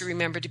helps us to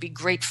remember to be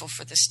grateful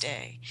for this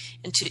day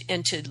and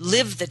to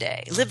live the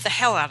day, live the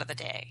hell out of the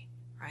day,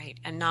 right?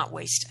 And not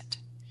waste it.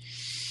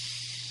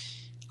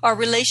 Our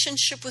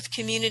relationship with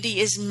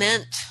community is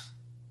meant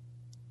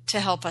to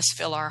help us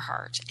fill our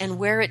heart. And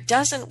where it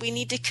doesn't, we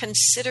need to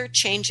consider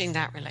changing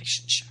that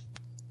relationship.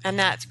 And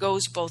that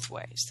goes both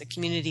ways, the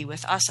community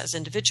with us as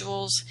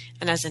individuals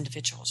and as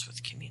individuals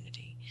with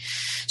community.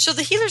 So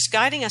the healer's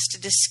guiding us to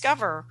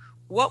discover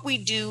what we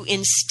do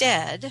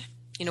instead,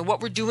 what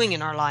we're doing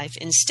in our life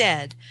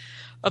instead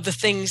of the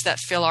things that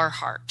fill our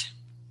heart.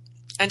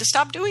 And to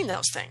stop doing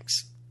those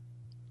things.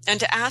 And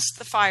to ask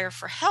the fire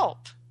for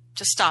help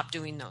to stop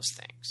doing those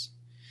things.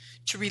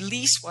 To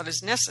release what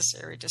is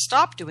necessary to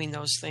stop doing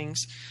those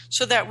things,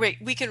 so that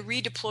we can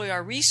redeploy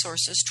our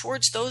resources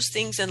towards those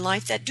things in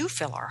life that do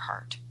fill our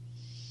heart.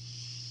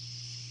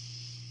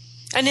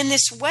 And in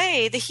this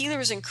way, the healer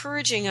is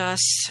encouraging us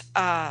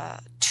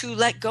to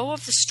let go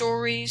of the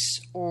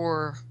stories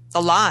or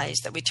the lies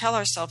that we tell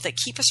ourselves that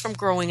keep us from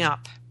growing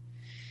up,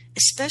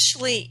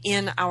 especially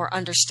in our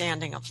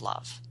understanding of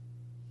love,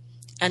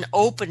 and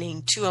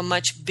opening to a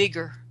much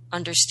bigger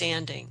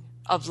understanding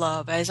of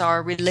love as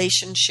our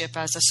relationship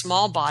as a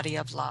small body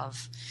of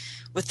love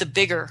with the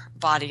bigger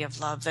body of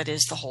love that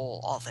is the whole,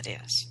 all that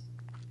is.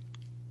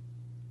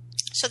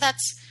 So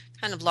that's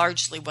kind of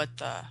largely what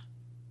the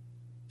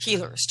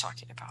healer is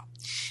talking about.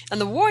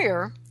 And the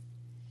warrior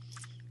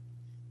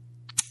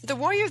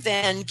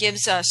then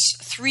gives us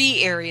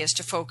 3 areas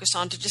to focus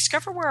on to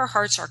discover where our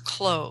hearts are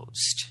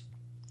closed,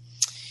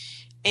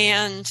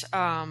 and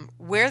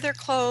where they're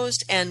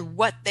closed and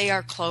what they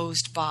are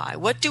closed by.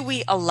 What do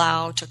we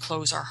allow to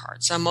close our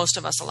hearts? Now, most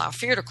of us allow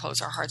fear to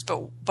close our hearts,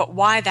 but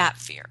why that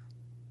fear?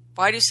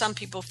 Why do some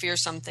people fear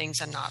some things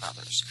and not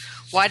others?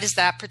 Why does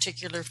that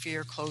particular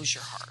fear close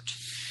your heart?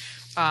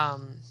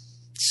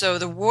 So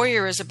the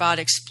warrior is about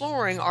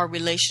exploring our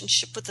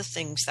relationship with the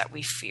things that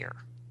we fear.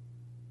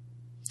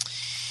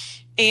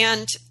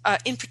 And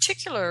in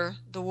particular,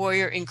 the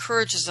warrior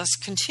encourages us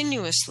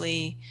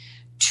continuously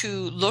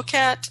to look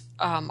at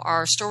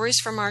our stories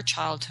from our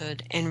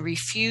childhood and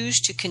refuse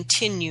to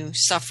continue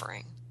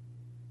suffering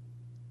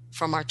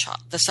from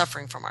the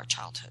suffering from our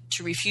childhood,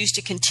 to refuse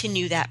to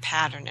continue that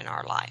pattern in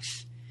our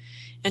life,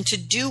 and to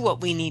do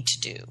what we need to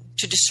do,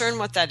 to discern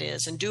what that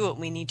is and do what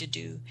we need to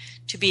do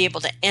to be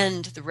able to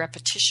end the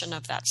repetition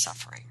of that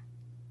suffering.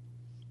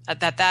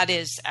 That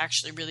is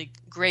actually really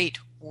great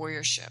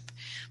warriorship,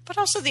 but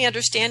also the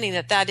understanding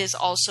that is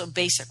also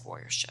basic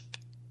warriorship.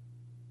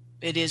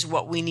 It is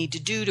what we need to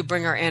do to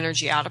bring our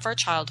energy out of our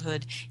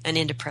childhood and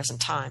into present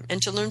time,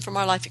 and to learn from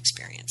our life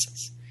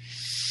experiences.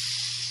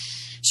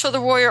 So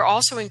the warrior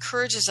also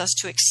encourages us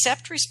to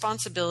accept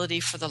responsibility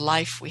for the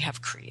life we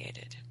have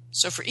created.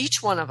 So for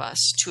each one of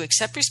us to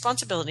accept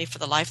responsibility for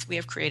the life we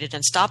have created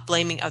and stop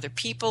blaming other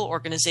people,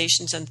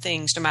 organizations, and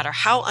things, no matter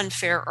how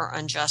unfair or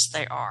unjust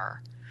they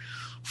are,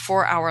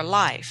 for our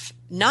life,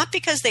 not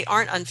because they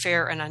aren't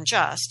unfair and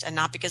unjust, and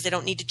not because they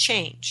don't need to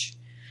change,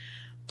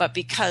 but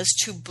because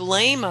to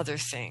blame other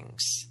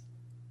things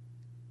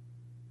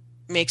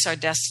makes our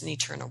destiny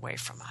turn away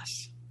from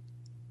us.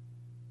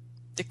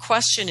 The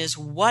question is,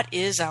 what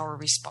is our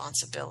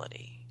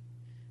responsibility?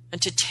 And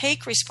to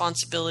take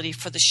responsibility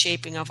for the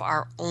shaping of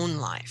our own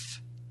life,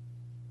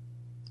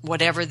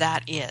 whatever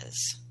that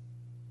is.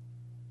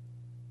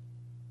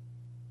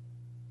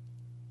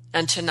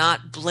 And to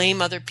not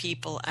blame other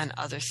people and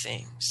other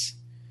things,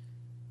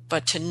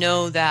 but to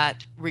know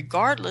that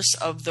regardless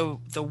of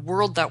the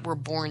world that we're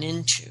born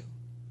into,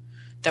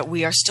 that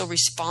we are still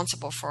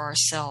responsible for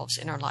ourselves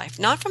in our life.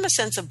 Not from a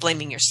sense of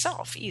blaming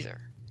yourself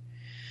either,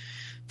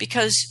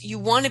 because you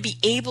want to be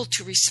able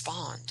to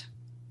respond.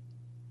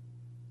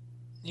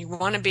 You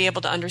want to be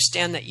able to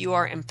understand that you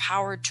are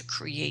empowered to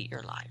create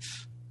your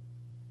life,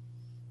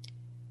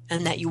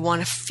 and that you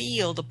want to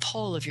feel the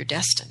pull of your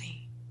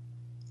destiny.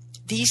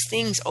 These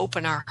things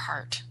open our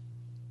heart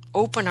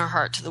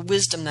to the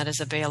wisdom that is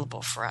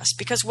available for us.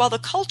 Because while the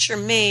culture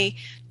may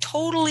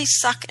totally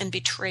suck and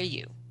betray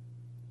you,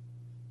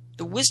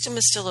 the wisdom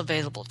is still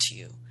available to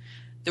you.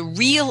 The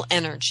real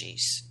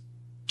energies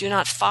do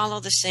not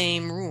follow the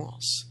same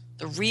rules.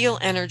 The real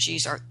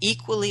energies are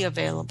equally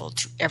available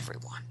to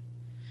everyone.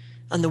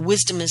 And the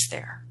wisdom is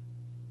there.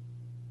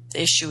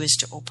 The issue is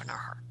to open our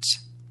hearts,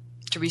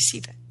 to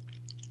receive it.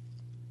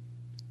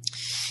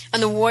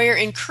 And the warrior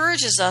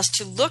encourages us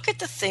to look at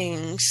the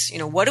things,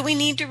 what do we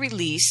need to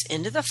release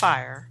into the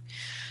fire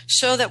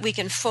so that we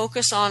can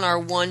focus on our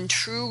one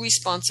true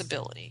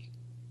responsibility,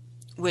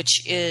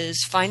 which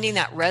is finding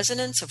that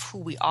resonance of who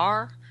we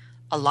are,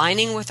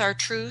 aligning with our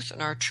truth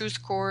and our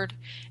truth cord,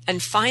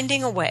 and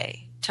finding a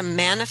way to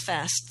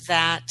manifest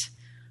that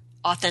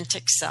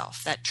authentic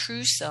self, that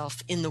true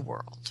self in the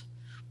world,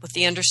 with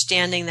the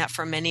understanding that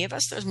for many of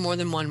us there's more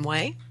than one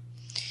way,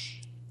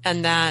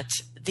 and that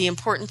the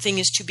important thing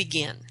is to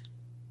begin.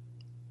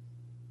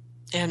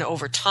 And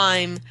over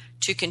time,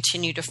 to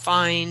continue to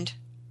find,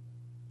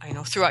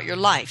 throughout your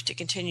life, to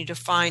continue to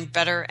find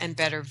better and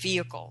better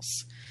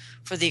vehicles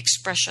for the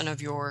expression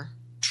of your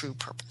true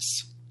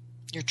purpose,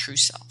 your true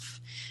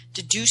self.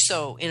 To do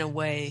so in a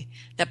way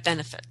that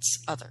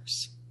benefits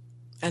others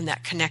and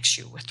that connects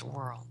you with the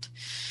world.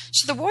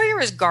 So the warrior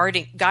is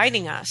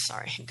guiding us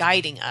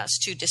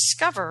to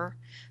discover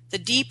the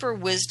deeper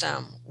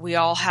wisdom we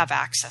all have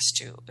access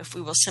to if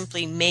we will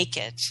simply make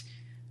it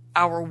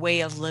our way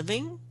of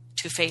living,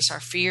 to face our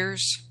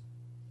fears,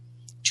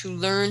 to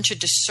learn to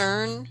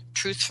discern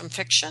truth from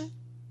fiction,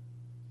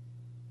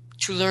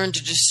 to learn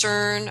to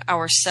discern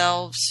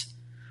ourselves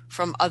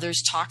from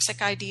others'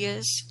 toxic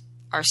ideas,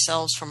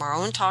 ourselves from our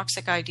own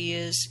toxic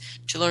ideas,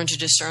 to learn to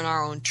discern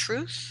our own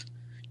truth,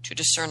 to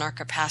discern our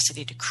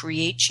capacity to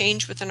create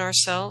change within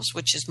ourselves,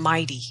 which is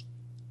mighty.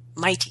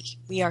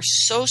 We are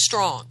so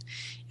strong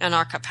in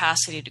our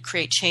capacity to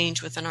create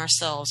change within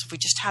ourselves if we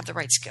just have the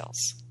right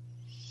skills.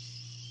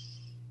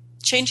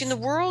 Changing the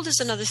world is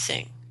another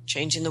thing.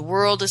 Changing the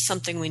world is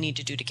something we need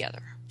to do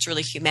together. It's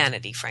really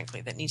humanity,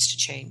 frankly, that needs to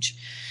change.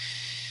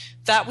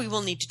 That we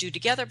will need to do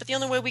together, but the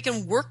only way we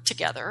can work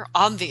together,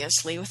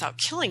 obviously, without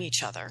killing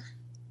each other,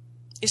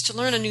 is to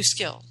learn a new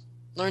skill,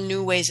 learn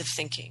new ways of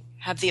thinking,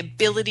 have the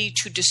ability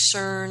to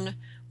discern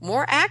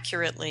more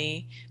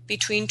accurately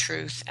between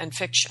truth and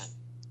fiction.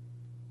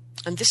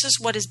 And this is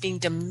what is being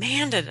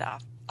demanded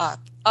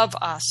of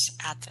us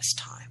at this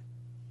time.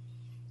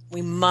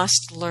 We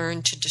must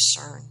learn to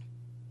discern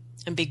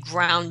and be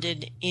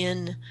grounded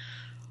in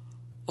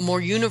a more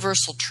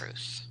universal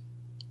truth,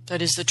 that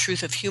is the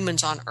truth of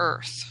humans on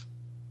earth,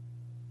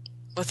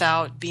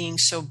 without being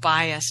so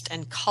biased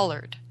and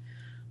colored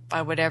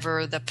by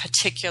whatever the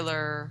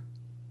particular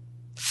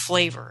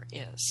flavor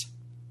is.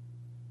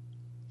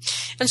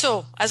 And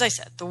so, as I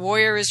said, the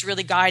warrior is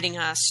really guiding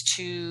us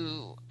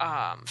to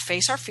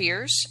face our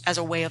fears as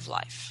a way of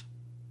life.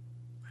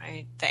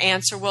 Right? The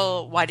answer,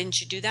 well, why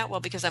didn't you do that? Well,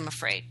 because I'm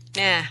afraid.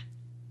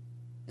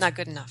 Not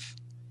good enough.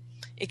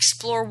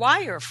 Explore why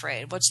you're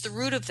afraid. What's the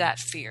root of that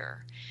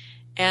fear?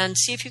 And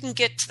see if you can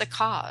get to the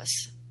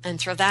cause and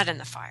throw that in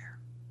the fire.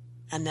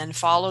 And then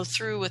follow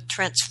through with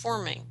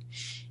transforming,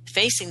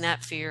 facing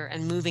that fear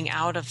and moving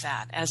out of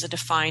that as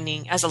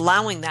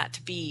allowing that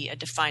to be a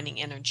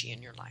defining energy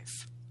in your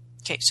life.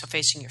 Okay, so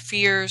facing your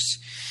fears,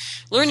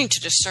 learning to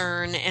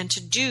discern, and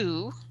to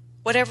do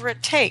whatever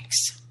it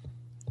takes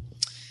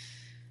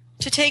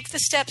to take the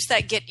steps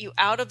that get you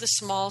out of the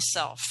small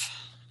self,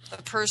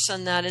 the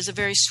person that is a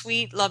very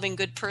sweet, loving,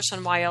 good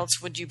person. Why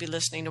else would you be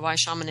listening to Why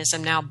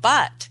Shamanism Now?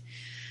 But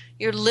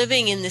you're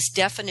living in this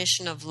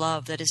definition of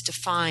love that is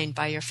defined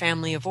by your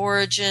family of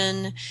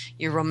origin,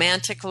 your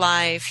romantic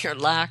life, your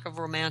lack of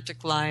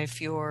romantic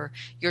life, your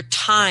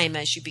time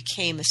as you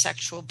became a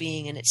sexual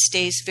being, and it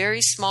stays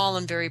very small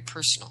and very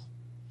personal.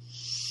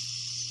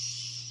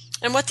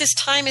 And what this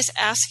time is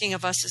asking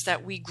of us is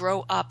that we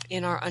grow up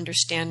in our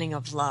understanding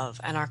of love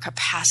and our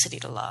capacity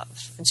to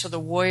love. And so the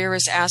warrior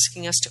is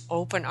asking us to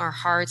open our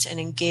hearts and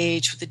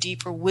engage with the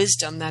deeper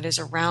wisdom that is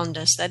around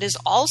us, that is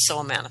also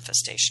a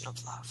manifestation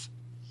of love.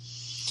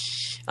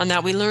 And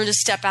that we learn to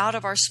step out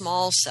of our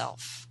small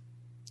self,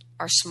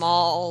 our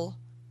small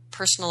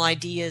personal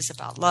ideas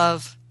about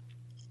love,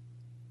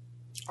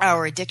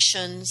 our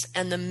addictions,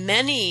 and the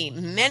many,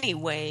 many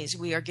ways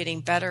we are getting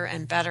better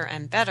and better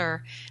and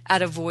better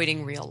at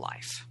avoiding real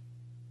life.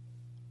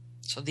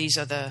 So these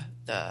are the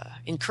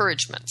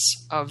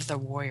encouragements of the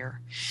warrior.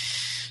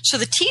 So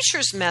the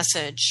teacher's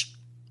message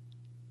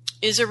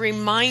is a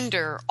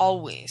reminder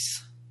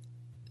always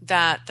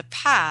that the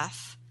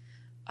path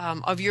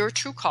of your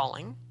true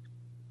calling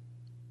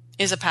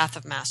is a path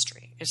of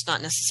mastery. It's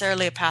not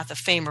necessarily a path of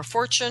fame or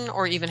fortune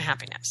or even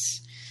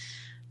happiness.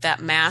 That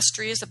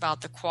mastery is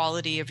about the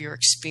quality of your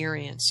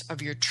experience,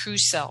 of your true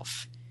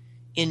self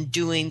in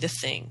doing the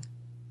thing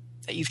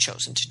that you've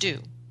chosen to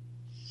do.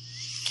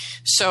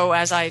 So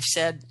as I've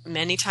said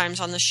many times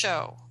on the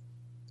show,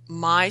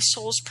 my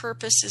soul's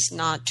purpose is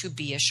not to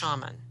be a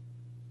shaman.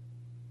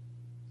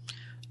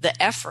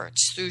 The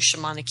efforts through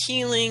shamanic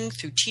healing,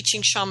 through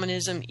teaching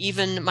shamanism,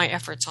 even my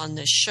efforts on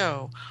this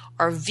show,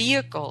 are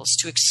vehicles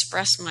to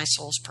express my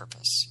soul's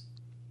purpose.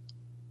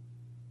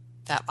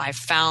 That I've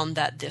found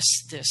that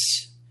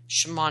this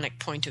shamanic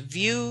point of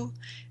view,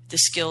 the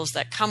skills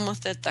that come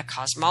with it, the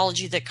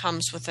cosmology that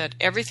comes with it,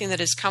 everything that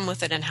has come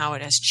with it and how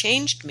it has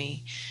changed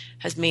me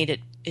has made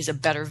it is a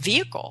better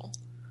vehicle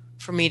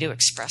for me to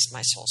express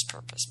my soul's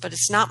purpose. But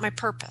it's not my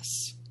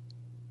purpose.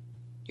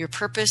 Your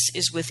purpose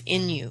is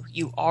within you.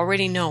 You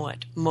already know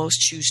it. Most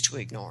choose to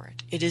ignore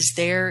it. It is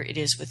there. It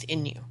is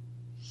within you.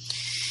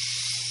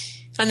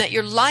 And that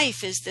your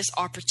life is this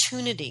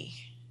opportunity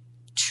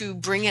to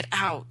bring it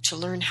out, to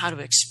learn how to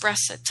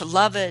express it, to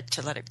love it,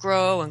 to let it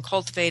grow and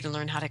cultivate and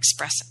learn how to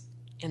express it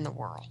in the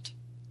world.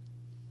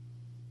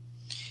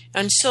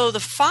 And so the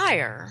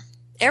fire,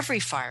 every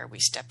fire we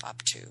step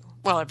up to,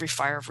 well, every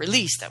fire of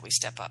release that we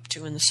step up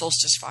to, and the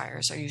solstice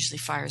fires are usually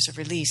fires of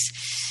release.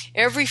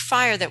 Every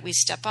fire that we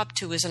step up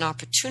to is an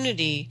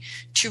opportunity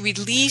to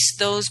release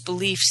those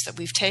beliefs that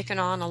we've taken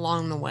on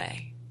along the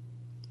way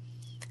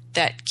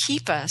that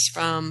keep us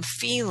from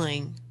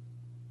feeling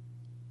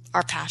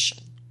our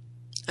passion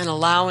and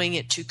allowing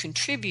it to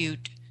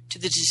contribute to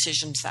the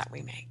decisions that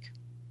we make.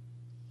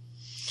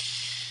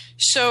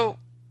 So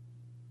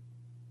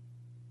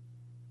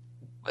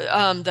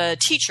the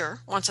teacher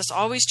wants us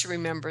always to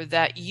remember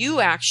that you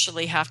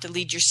actually have to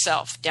lead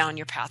yourself down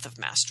your path of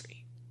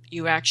mastery.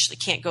 You actually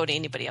can't go to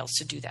anybody else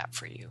to do that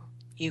for you.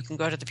 You can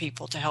go to the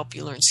people to help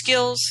you learn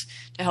skills,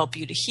 to help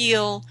you to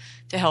heal,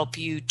 to help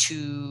you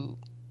to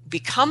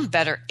become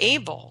better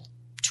able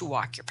to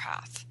walk your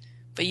path.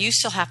 But you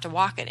still have to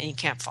walk it, and you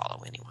can't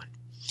follow anyone.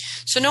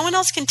 So no one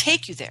else can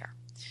take you there.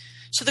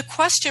 So the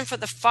question for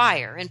the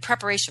fire, in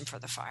preparation for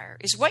the fire,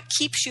 is what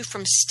keeps you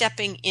from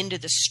stepping into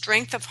the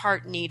strength of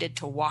heart needed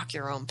to walk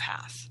your own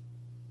path?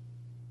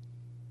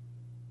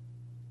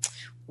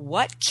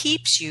 What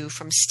keeps you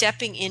from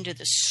stepping into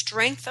the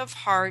strength of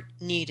heart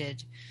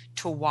needed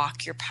to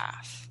walk your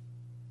path?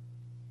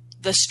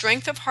 The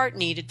strength of heart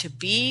needed to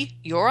be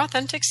your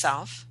authentic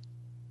self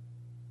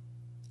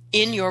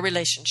in your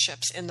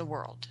relationships in the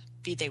world.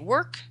 Be they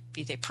work,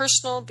 be they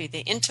personal, be they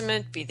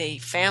intimate, be they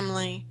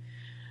family,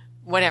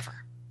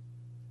 whatever.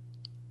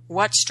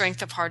 What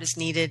strength of heart is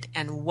needed,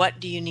 and what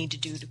do you need to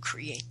do to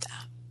create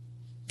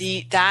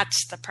that?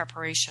 That's the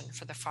preparation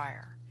for the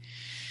fire.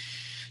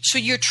 So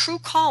your true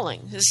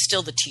calling, this is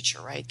still the teacher,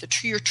 right?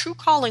 Your true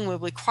calling will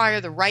require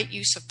the right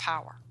use of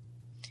power.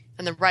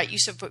 And the right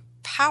use of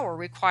power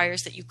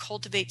requires that you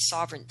cultivate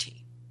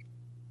sovereignty.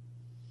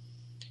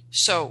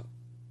 So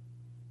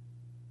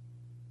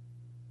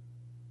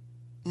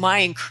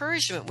my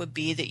encouragement would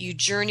be that you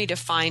journey to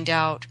find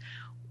out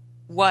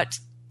what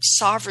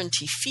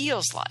sovereignty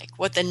feels like,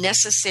 what the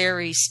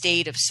necessary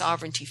state of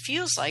sovereignty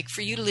feels like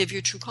for you to live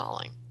your true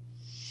calling.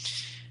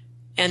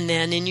 And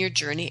then in your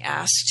journey,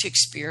 ask to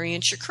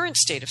experience your current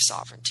state of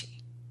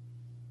sovereignty.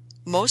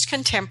 Most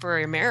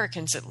contemporary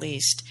Americans, at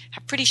least,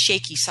 have pretty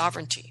shaky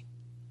sovereignty.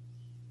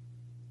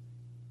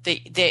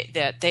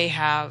 They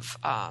have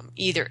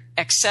either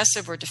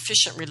excessive or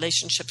deficient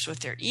relationships with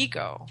their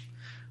ego.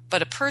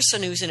 But a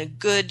person who's in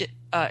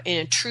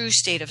a true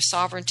state of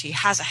sovereignty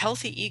has a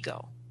healthy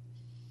ego.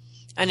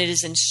 And it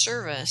is in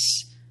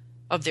service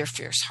of their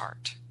fierce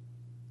heart.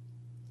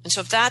 And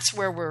so if that's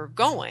where we're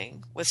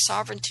going with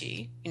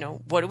sovereignty,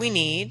 what do we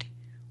need?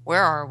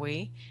 Where are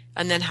we?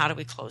 And then how do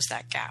we close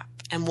that gap?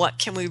 And what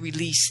can we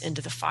release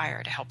into the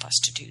fire to help us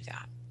to do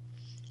that?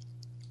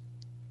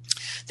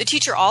 The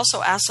teacher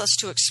also asks us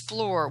to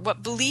explore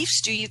what beliefs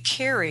do you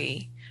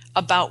carry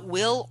about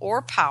will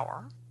or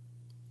power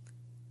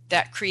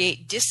that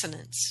create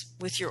dissonance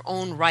with your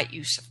own right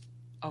use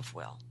of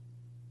will.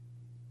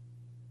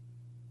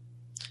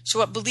 So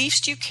what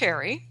beliefs do you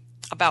carry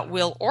about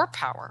will or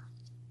power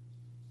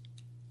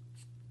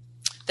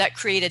that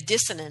create a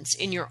dissonance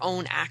in your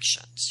own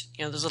actions?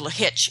 There's a little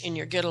hitch in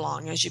your get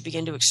along as you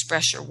begin to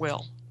express your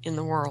will in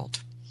the world.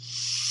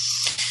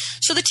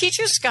 So the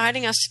teacher is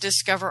guiding us to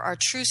discover our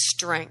true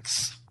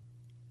strengths,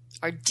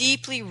 are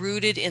deeply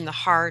rooted in the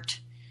heart,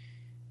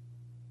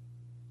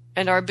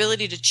 and our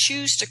ability to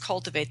choose to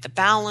cultivate the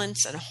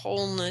balance and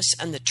wholeness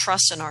and the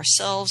trust in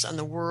ourselves and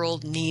the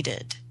world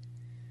needed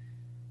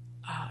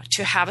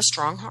to have a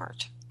strong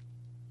heart.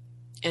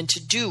 and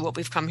to do what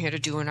we've come here to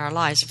do in our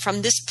lives.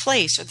 From this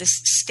place or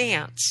this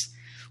stance,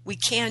 we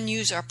can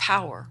use our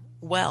power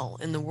well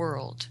in the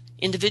world,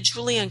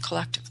 individually and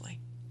collectively.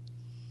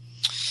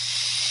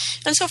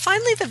 And so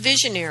finally, the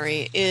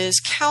visionary is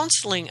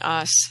counseling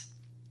us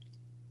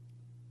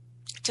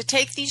to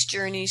take these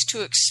journeys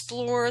to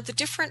explore the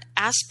different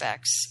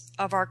aspects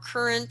of our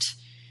current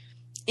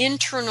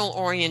internal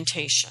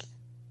orientation.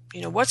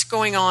 What's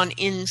going on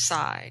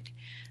inside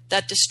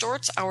that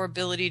distorts our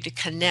ability to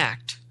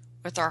connect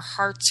with our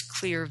heart's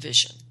clear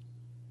vision.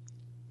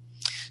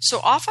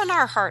 So often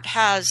our heart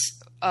has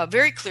a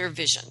very clear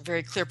vision,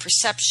 very clear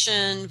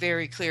perception,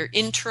 very clear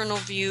internal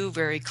view,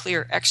 very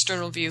clear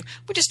external view.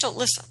 We just don't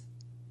listen.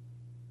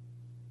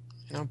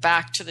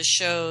 Back to the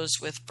shows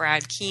with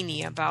Brad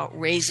Keeney about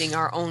raising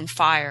our own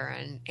fire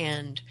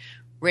and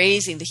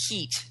raising the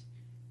heat,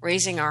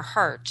 raising our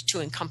heart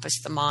to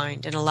encompass the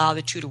mind and allow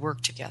the two to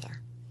work together.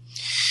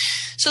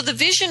 So the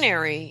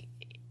visionary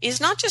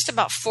is not just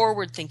about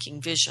forward-thinking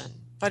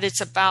vision, but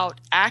it's about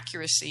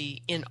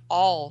accuracy in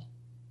all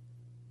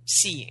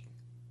seeing,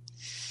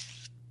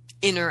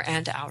 inner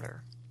and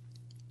outer.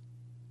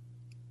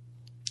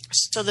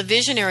 So the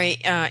visionary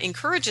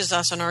encourages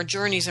us on our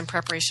journeys in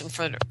preparation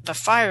for the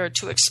fire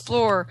to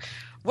explore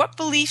what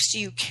beliefs do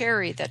you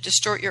carry that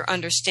distort your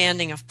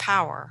understanding of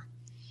power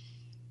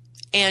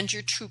and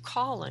your true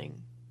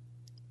calling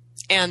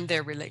and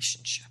their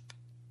relationship.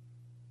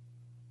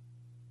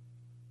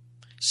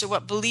 So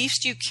what beliefs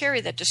do you carry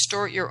that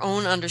distort your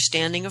own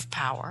understanding of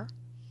power,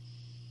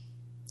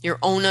 your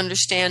own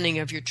understanding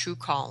of your true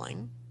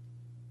calling,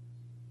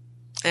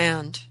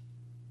 and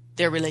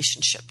their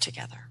relationship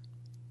together?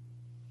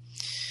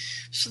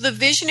 So the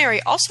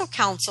visionary also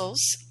counsels,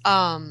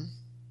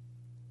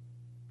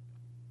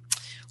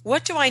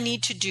 what do I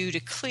need to do to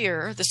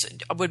clear, this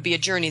would be a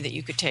journey that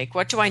you could take,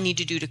 what do I need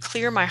to do to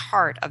clear my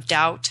heart of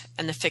doubt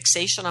and the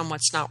fixation on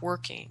what's not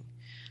working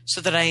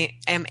so that I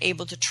am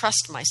able to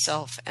trust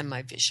myself and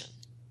my vision?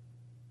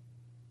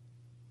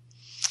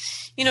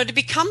 To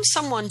become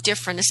someone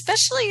different,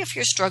 especially if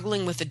you're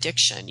struggling with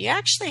addiction, you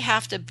actually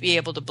have to be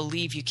able to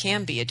believe you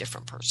can be a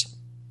different person.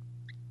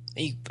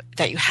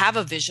 That you have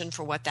a vision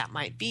for what that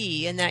might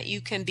be, and that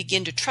you can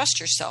begin to trust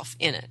yourself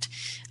in it.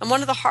 And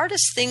one of the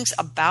hardest things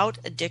about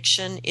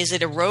addiction is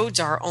it erodes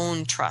our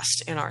own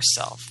trust in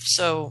ourselves.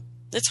 So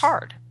it's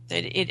hard.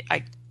 It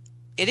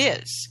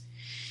is.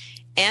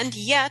 And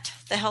yet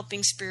the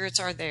helping spirits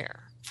are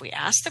there. If we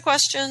ask the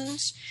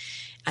questions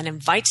and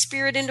invite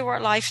spirit into our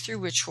life through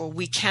ritual,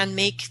 we can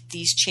make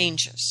these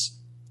changes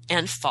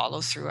and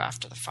follow through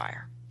after the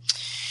fire.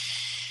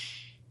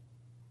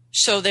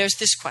 So there's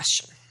this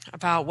question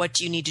about what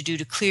do you need to do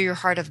to clear your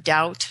heart of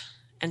doubt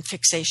and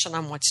fixation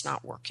on what's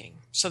not working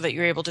so that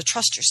you're able to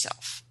trust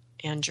yourself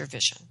and your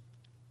vision.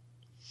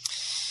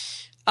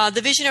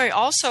 The visionary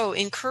also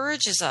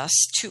encourages us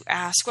to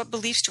ask, what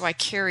beliefs do I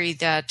carry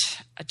that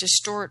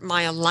distort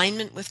my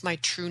alignment with my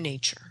true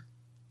nature?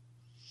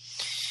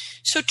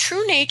 So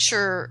true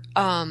nature,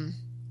 I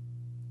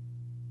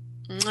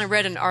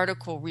read an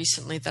article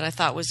recently that I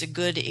thought was a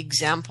good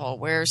example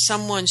where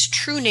someone's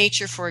true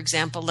nature, for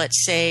example,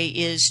 let's say,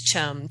 is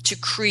to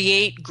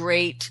create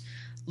great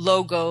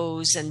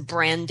logos and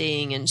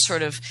branding and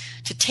sort of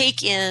to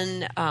take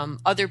in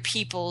other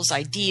people's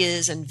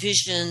ideas and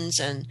visions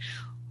and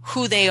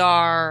who they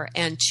are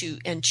and to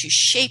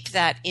shape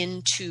that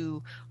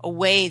into a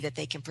way that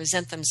they can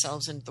present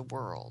themselves into the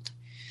world.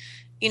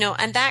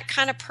 And that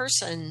kind of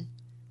person,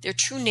 their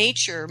true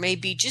nature may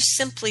be just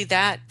simply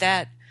that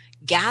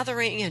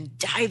gathering and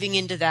diving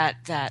into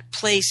that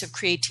place of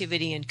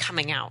creativity and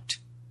coming out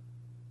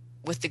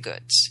with the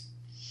goods.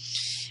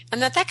 And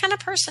that kind of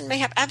person may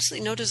have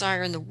absolutely no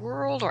desire in the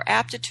world or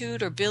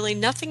aptitude or ability,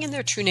 nothing in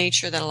their true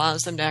nature that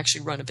allows them to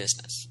actually run a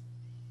business.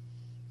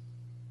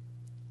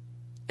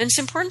 And it's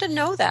important to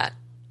know that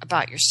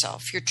about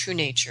yourself, your true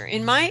nature.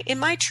 In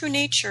my true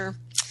nature,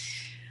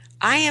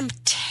 I am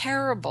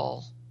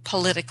terrible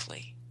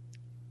politically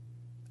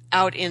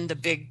out in the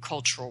big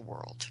cultural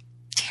world.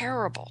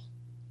 Terrible.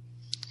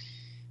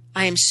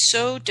 I am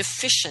so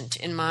deficient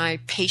in my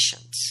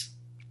patience.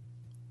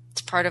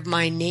 It's part of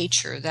my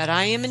nature that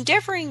I am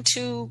endeavoring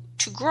to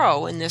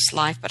grow in this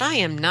life, but I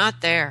am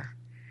not there.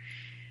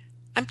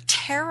 I'm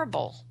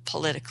terrible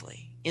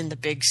politically in the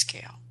big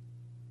scale.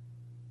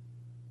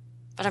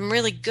 But I'm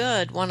really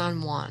good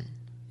one-on-one,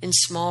 in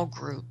small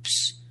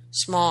groups,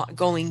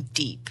 going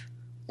deep,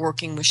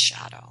 working with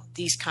shadow,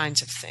 these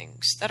kinds of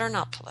things that are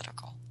not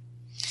political.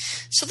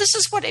 So this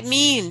is what it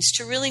means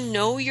to really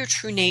know your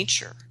true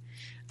nature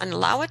and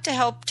allow it to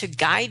help to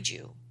guide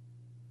you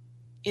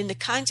in the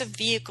kinds of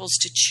vehicles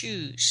to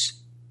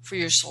choose for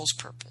your soul's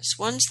purpose,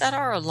 ones that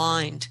are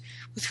aligned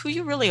with who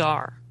you really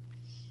are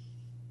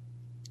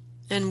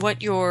and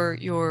what your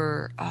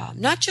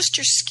not just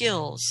your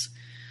skills,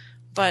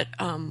 but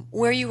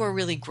where you are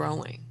really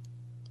growing,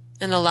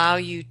 and allow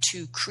you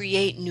to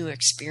create new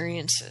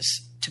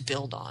experiences to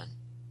build on.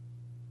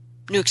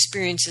 New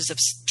experiences of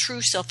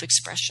true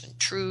self-expression,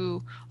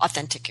 true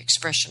authentic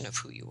expression of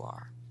who you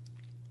are.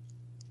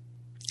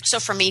 So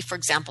for me, for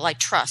example, I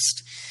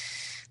trust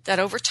that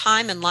over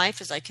time in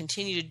life, as I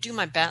continue to do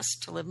my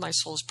best to live my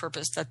soul's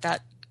purpose,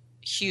 that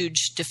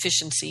huge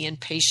deficiency in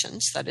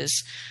patience that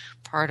is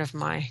part of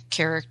my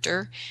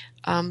character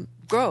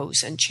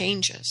grows and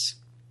changes.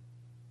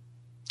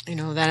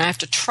 That I have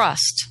to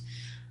trust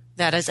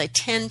that as I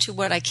tend to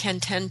what I can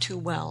tend to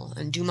well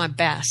and do my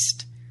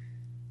best,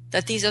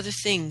 that these other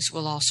things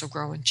will also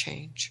grow and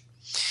change.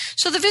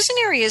 So the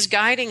visionary is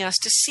guiding us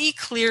to see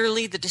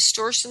clearly the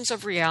distortions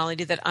of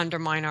reality that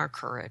undermine our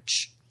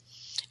courage.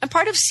 And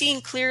part of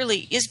seeing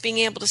clearly is being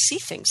able to see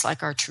things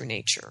like our true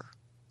nature.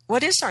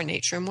 What is our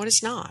nature and what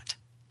is not?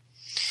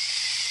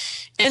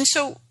 And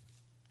so,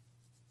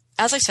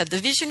 as I said, the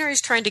visionary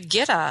is trying to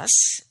get us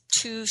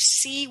to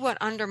see what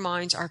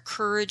undermines our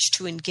courage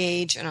to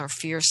engage in our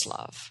fierce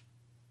love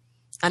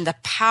and the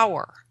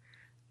power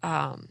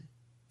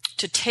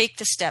to take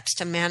the steps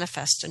to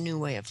manifest a new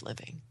way of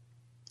living,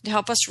 to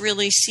help us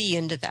really see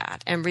into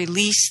that and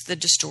release the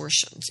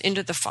distortions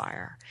into the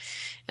fire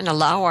and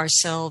allow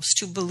ourselves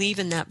to believe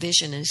in that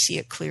vision and see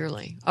it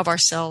clearly of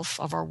ourself,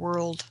 of our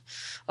world,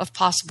 of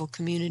possible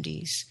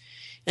communities,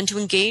 and to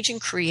engage in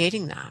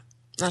creating that,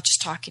 not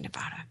just talking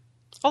about it.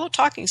 Although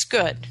talking is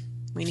good,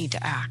 we need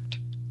to act.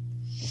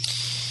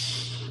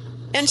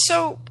 And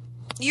so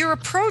your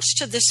approach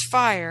to this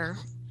fire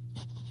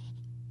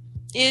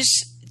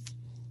is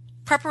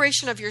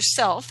preparation of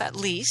yourself, at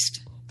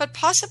least, but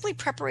possibly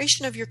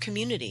preparation of your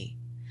community.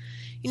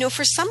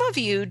 For some of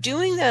you,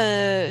 doing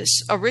a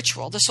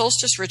ritual, the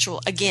solstice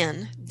ritual,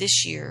 again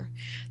this year,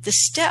 the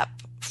step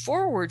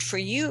forward for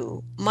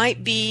you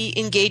might be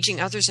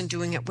engaging others and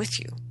doing it with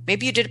you.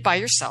 Maybe you did it by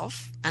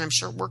yourself, and I'm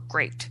sure it worked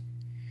great.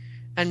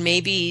 And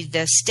maybe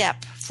the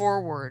step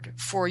forward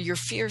for your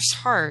fierce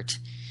heart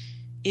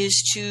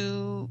is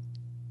to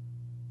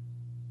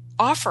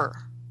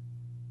offer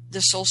the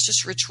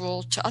solstice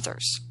ritual to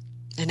others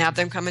and have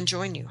them come and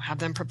join you, have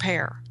them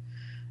prepare,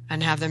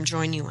 and have them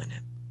join you in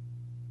it.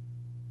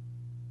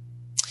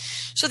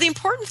 So the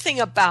important thing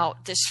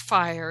about this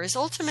fire is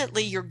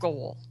ultimately your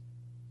goal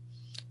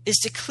is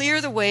to clear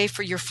the way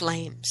for your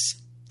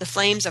flames, the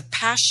flames of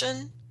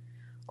passion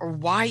or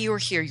why you're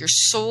here, your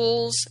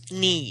soul's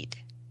need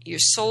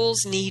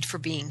for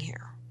being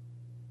here,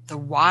 the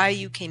why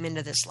you came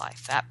into this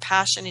life, that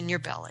passion in your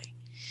belly.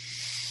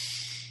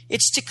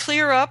 It's to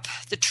clear up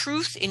the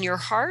truth in your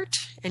heart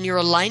and your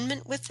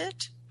alignment with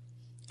it,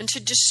 and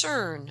to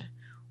discern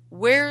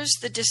where's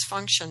the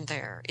dysfunction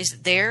there. Is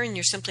it there and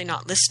you're simply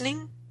not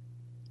listening?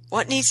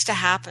 What needs to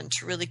happen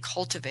to really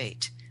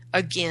cultivate,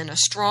 again, a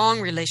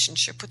strong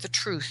relationship with the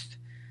truth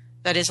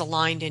that is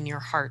aligned in your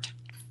heart?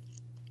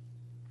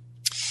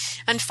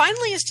 And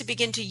finally is to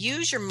begin to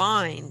use your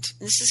mind.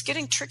 This is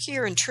getting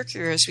trickier and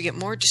trickier as we get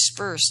more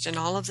dispersed in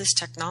all of this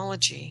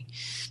technology.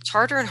 It's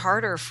harder and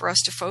harder for us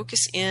to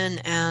focus in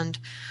and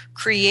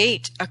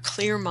create a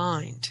clear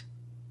mind,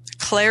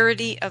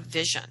 clarity of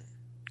vision,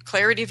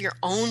 clarity of your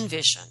own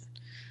vision,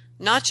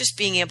 not just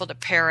being able to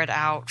parrot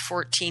out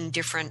 14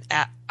 different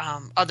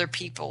other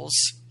people's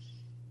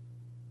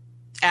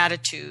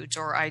attitudes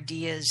or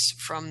ideas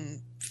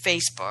from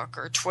Facebook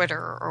or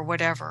Twitter or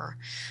whatever,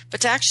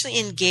 but to actually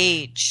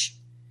engage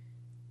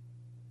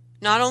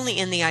not only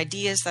in the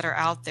ideas that are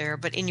out there,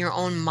 but in your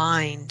own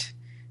mind,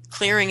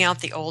 clearing out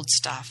the old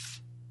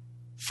stuff,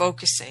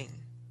 focusing,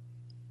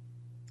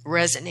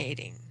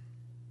 resonating,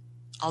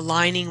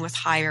 aligning with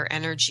higher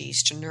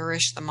energies to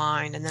nourish the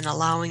mind, and then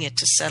allowing it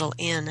to settle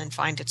in and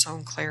find its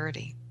own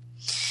clarity.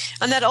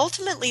 And that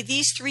ultimately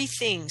these three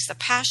things, the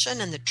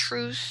passion and the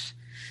truth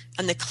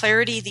and the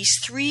clarity, these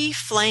three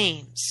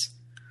flames,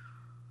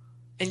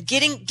 and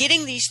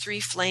getting these three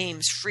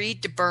flames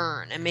freed to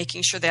burn and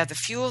making sure they have the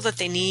fuel that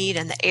they need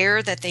and the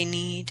air that they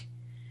need,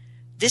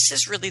 this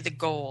is really the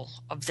goal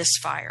of this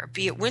fire,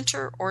 be it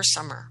winter or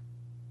summer.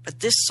 But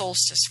this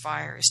solstice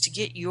fire is to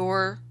get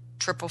your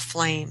triple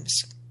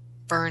flames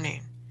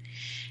burning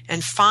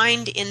and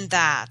find in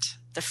that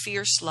the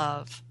fierce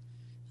love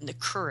and the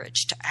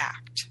courage to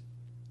act.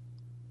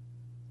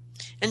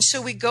 And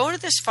so we go to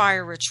this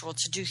fire ritual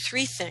to do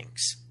three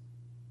things: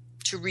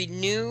 to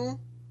renew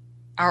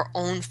our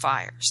own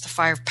fires, the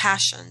fire of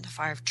passion, the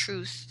fire of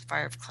truth, the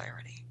fire of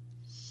clarity.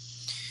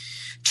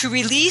 To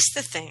release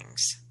the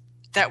things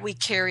that we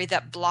carry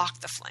that block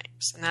the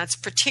flames. And that's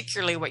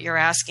particularly what you're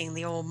asking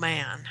the old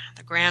man,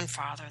 the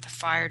grandfather, the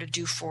fire to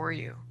do for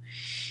you.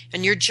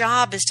 And your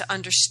job is to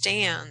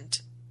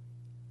understand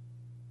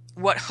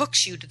what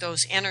hooks you to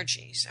those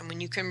energies. And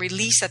when you can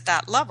release at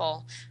that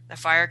level, the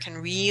fire can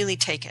really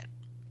take it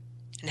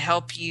and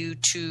help you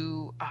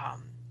to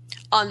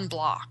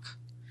unblock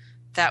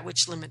that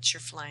which limits your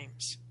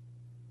flames.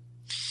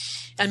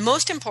 And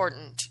most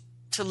important,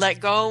 to let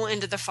go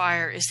into the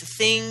fire is the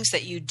things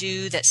that you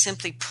do that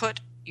simply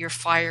put your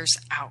fires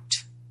out,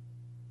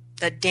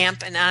 that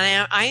dampen.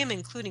 And I am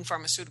including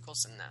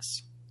pharmaceuticals in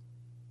this.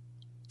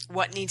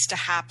 What needs to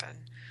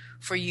happen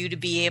for you to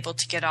be able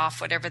to get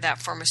off whatever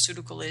that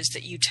pharmaceutical is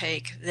that you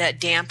take that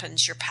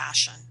dampens your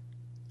passion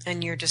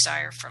and your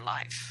desire for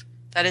life?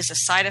 That is a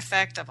side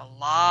effect of a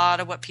lot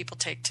of what people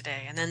take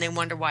today. And then they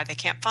wonder why they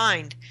can't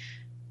find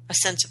a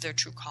sense of their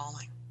true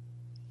calling.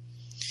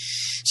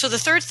 So the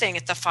third thing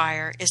at the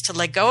fire is to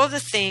let go of the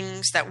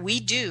things that we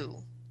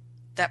do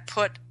that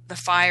put the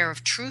fire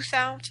of truth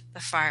out, the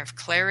fire of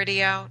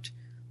clarity out,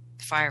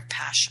 the fire of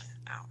passion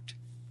out.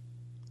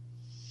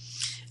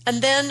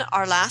 And then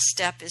our last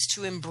step is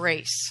to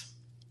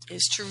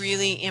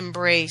really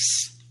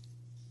embrace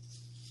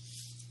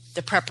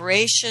the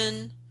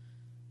preparation,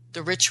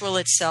 the ritual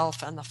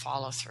itself, and the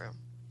follow-through.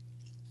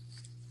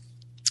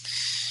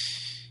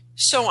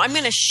 So I'm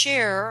going to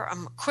share a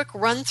quick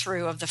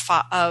run-through of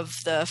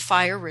the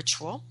fire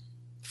ritual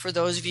for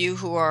those of you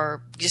who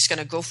are just going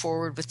to go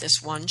forward with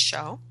this one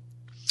show.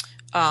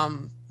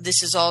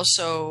 This is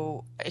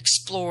also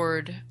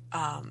explored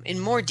in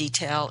more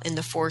detail in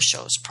the 4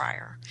 shows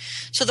prior.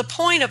 So the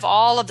point of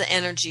all of the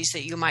energies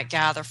that you might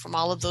gather from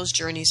all of those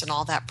journeys and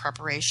all that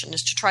preparation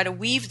is to try to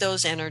weave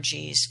those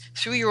energies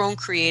through your own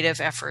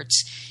creative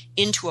efforts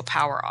into a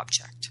power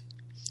object.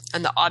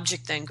 And the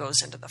object then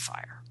goes into the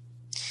fire.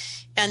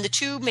 And the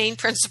 2 main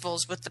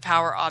principles with the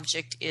power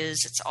object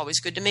is it's always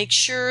good to make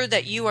sure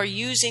that you are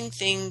using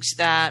things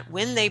that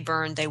when they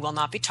burn, they will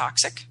not be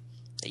toxic,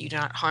 that you do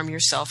not harm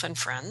yourself and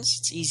friends.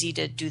 It's easy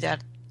to do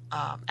that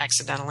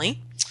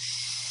accidentally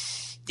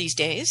these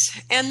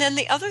days. And then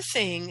the other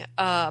thing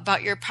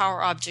about your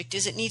power object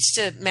is it needs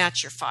to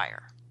match your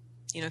fire.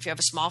 You know, if you have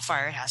a small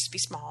fire, it has to be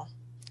small.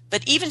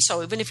 But even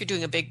so, even if you're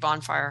doing a big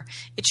bonfire,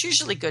 it's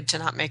usually good to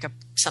not make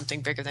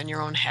something bigger than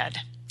your own head.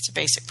 It's a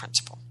basic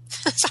principle.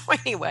 So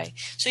anyway,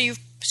 so you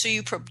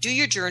do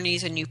your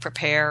journeys and you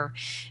prepare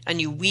and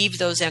you weave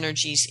those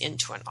energies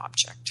into an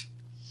object.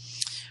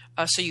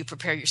 So you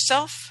prepare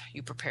yourself,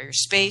 you prepare your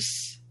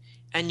space,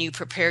 and you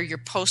prepare your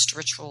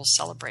post-ritual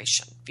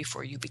celebration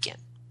before you begin.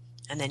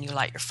 And then you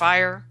light your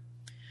fire.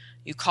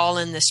 You call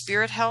in the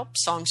spirit help.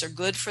 Songs are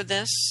good for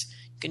this.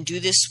 You can do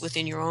this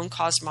within your own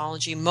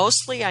cosmology.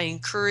 Mostly, I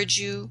encourage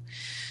you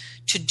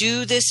to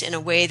do this in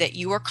a way that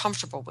you are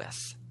comfortable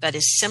with, that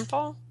is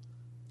simple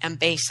and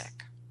basic.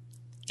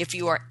 If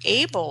you are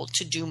able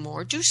to do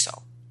more, do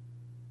so.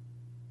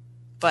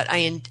 But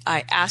I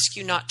ask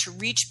you not to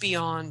reach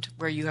beyond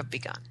where you have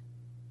begun.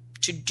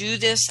 To do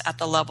this at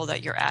the level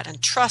that you're at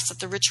and trust that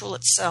the ritual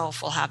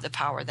itself will have the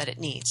power that it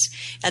needs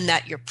and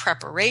that your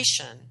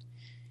preparation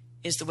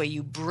is the way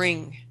you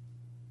bring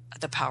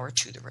the power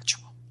to the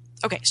ritual.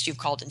 Okay, so you've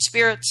called in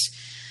spirits.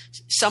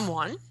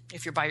 Someone,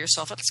 if you're by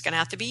yourself, it's going to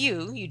have to be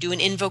you. You do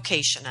an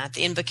invocation. At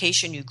the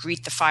invocation, you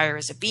greet the fire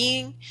as a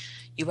being.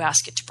 You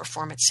ask it to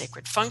perform its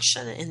sacred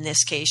function. In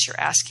this case, you're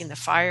asking the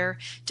fire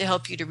to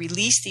help you to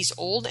release these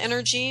old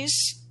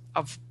energies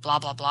of blah,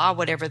 blah, blah,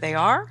 whatever they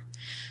are,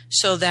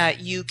 so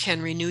that you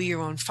can renew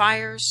your own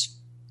fires,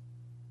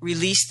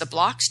 release the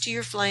blocks to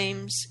your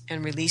flames,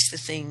 and release the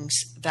things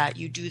that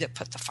you do that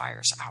put the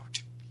fires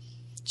out,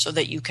 so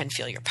that you can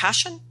feel your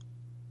passion,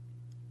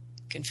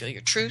 can feel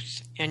your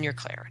truth, and your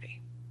clarity.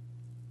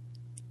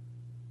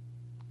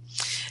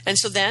 And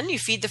so then you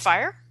feed the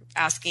fire,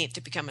 asking it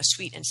to become a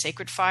sweet and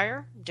sacred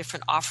fire,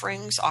 different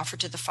offerings offered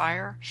to the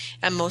fire,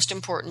 and most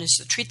important is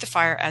to treat the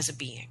fire as a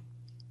being.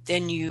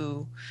 Then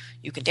you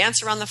can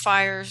dance around the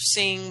fire,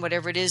 sing,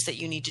 whatever it is that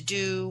you need to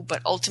do,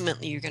 but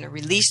ultimately you're going to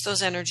release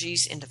those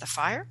energies into the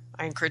fire.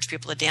 I encourage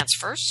people to dance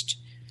first,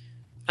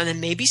 and then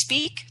maybe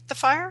speak the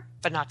fire,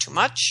 but not too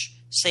much.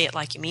 Say it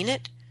like you mean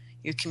it.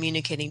 You're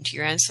communicating to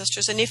your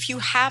ancestors. And if you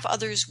have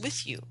others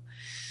with you,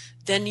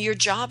 then your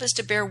job is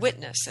to bear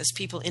witness as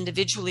people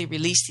individually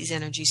release these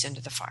energies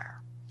into the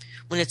fire.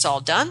 When it's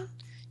all done,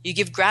 you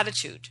give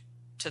gratitude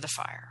to the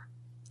fire,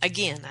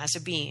 again, as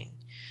a being.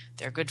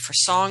 They're good for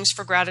songs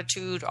for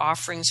gratitude,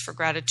 offerings for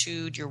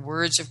gratitude, your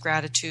words of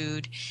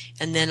gratitude,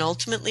 and then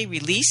ultimately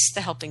release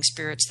the helping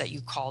spirits that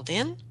you called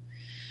in.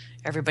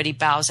 Everybody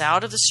bows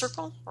out of the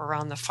circle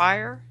around the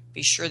fire.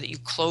 Be sure that you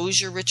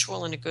close your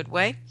ritual in a good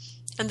way,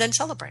 and then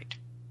celebrate.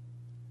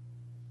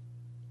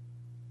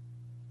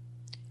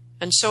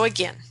 And so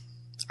again,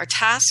 our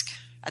task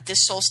at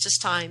this solstice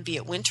time, be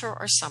it winter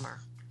or summer,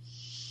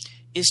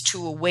 is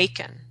to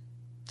awaken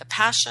the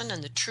passion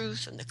and the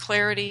truth and the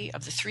clarity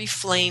of the 3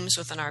 flames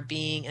within our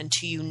being and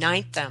to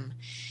unite them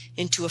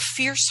into a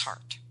fierce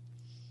heart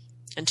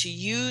and to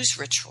use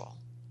ritual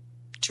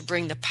to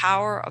bring the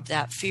power of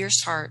that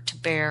fierce heart to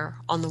bear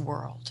on the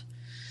world,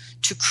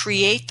 to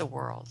create the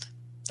world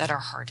that our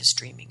heart is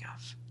dreaming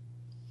of.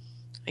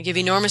 I give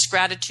enormous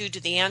gratitude to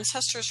the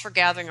ancestors for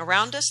gathering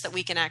around us that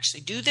we can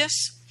actually do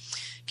this.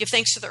 Give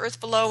thanks to the earth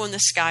below and the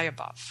sky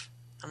above.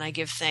 And I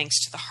give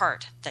thanks to the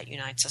heart that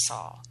unites us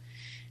all.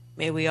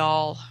 May we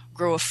all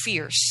grow a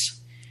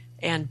fierce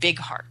and big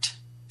heart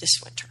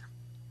this winter.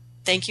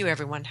 Thank you,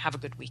 everyone. Have a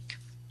good week.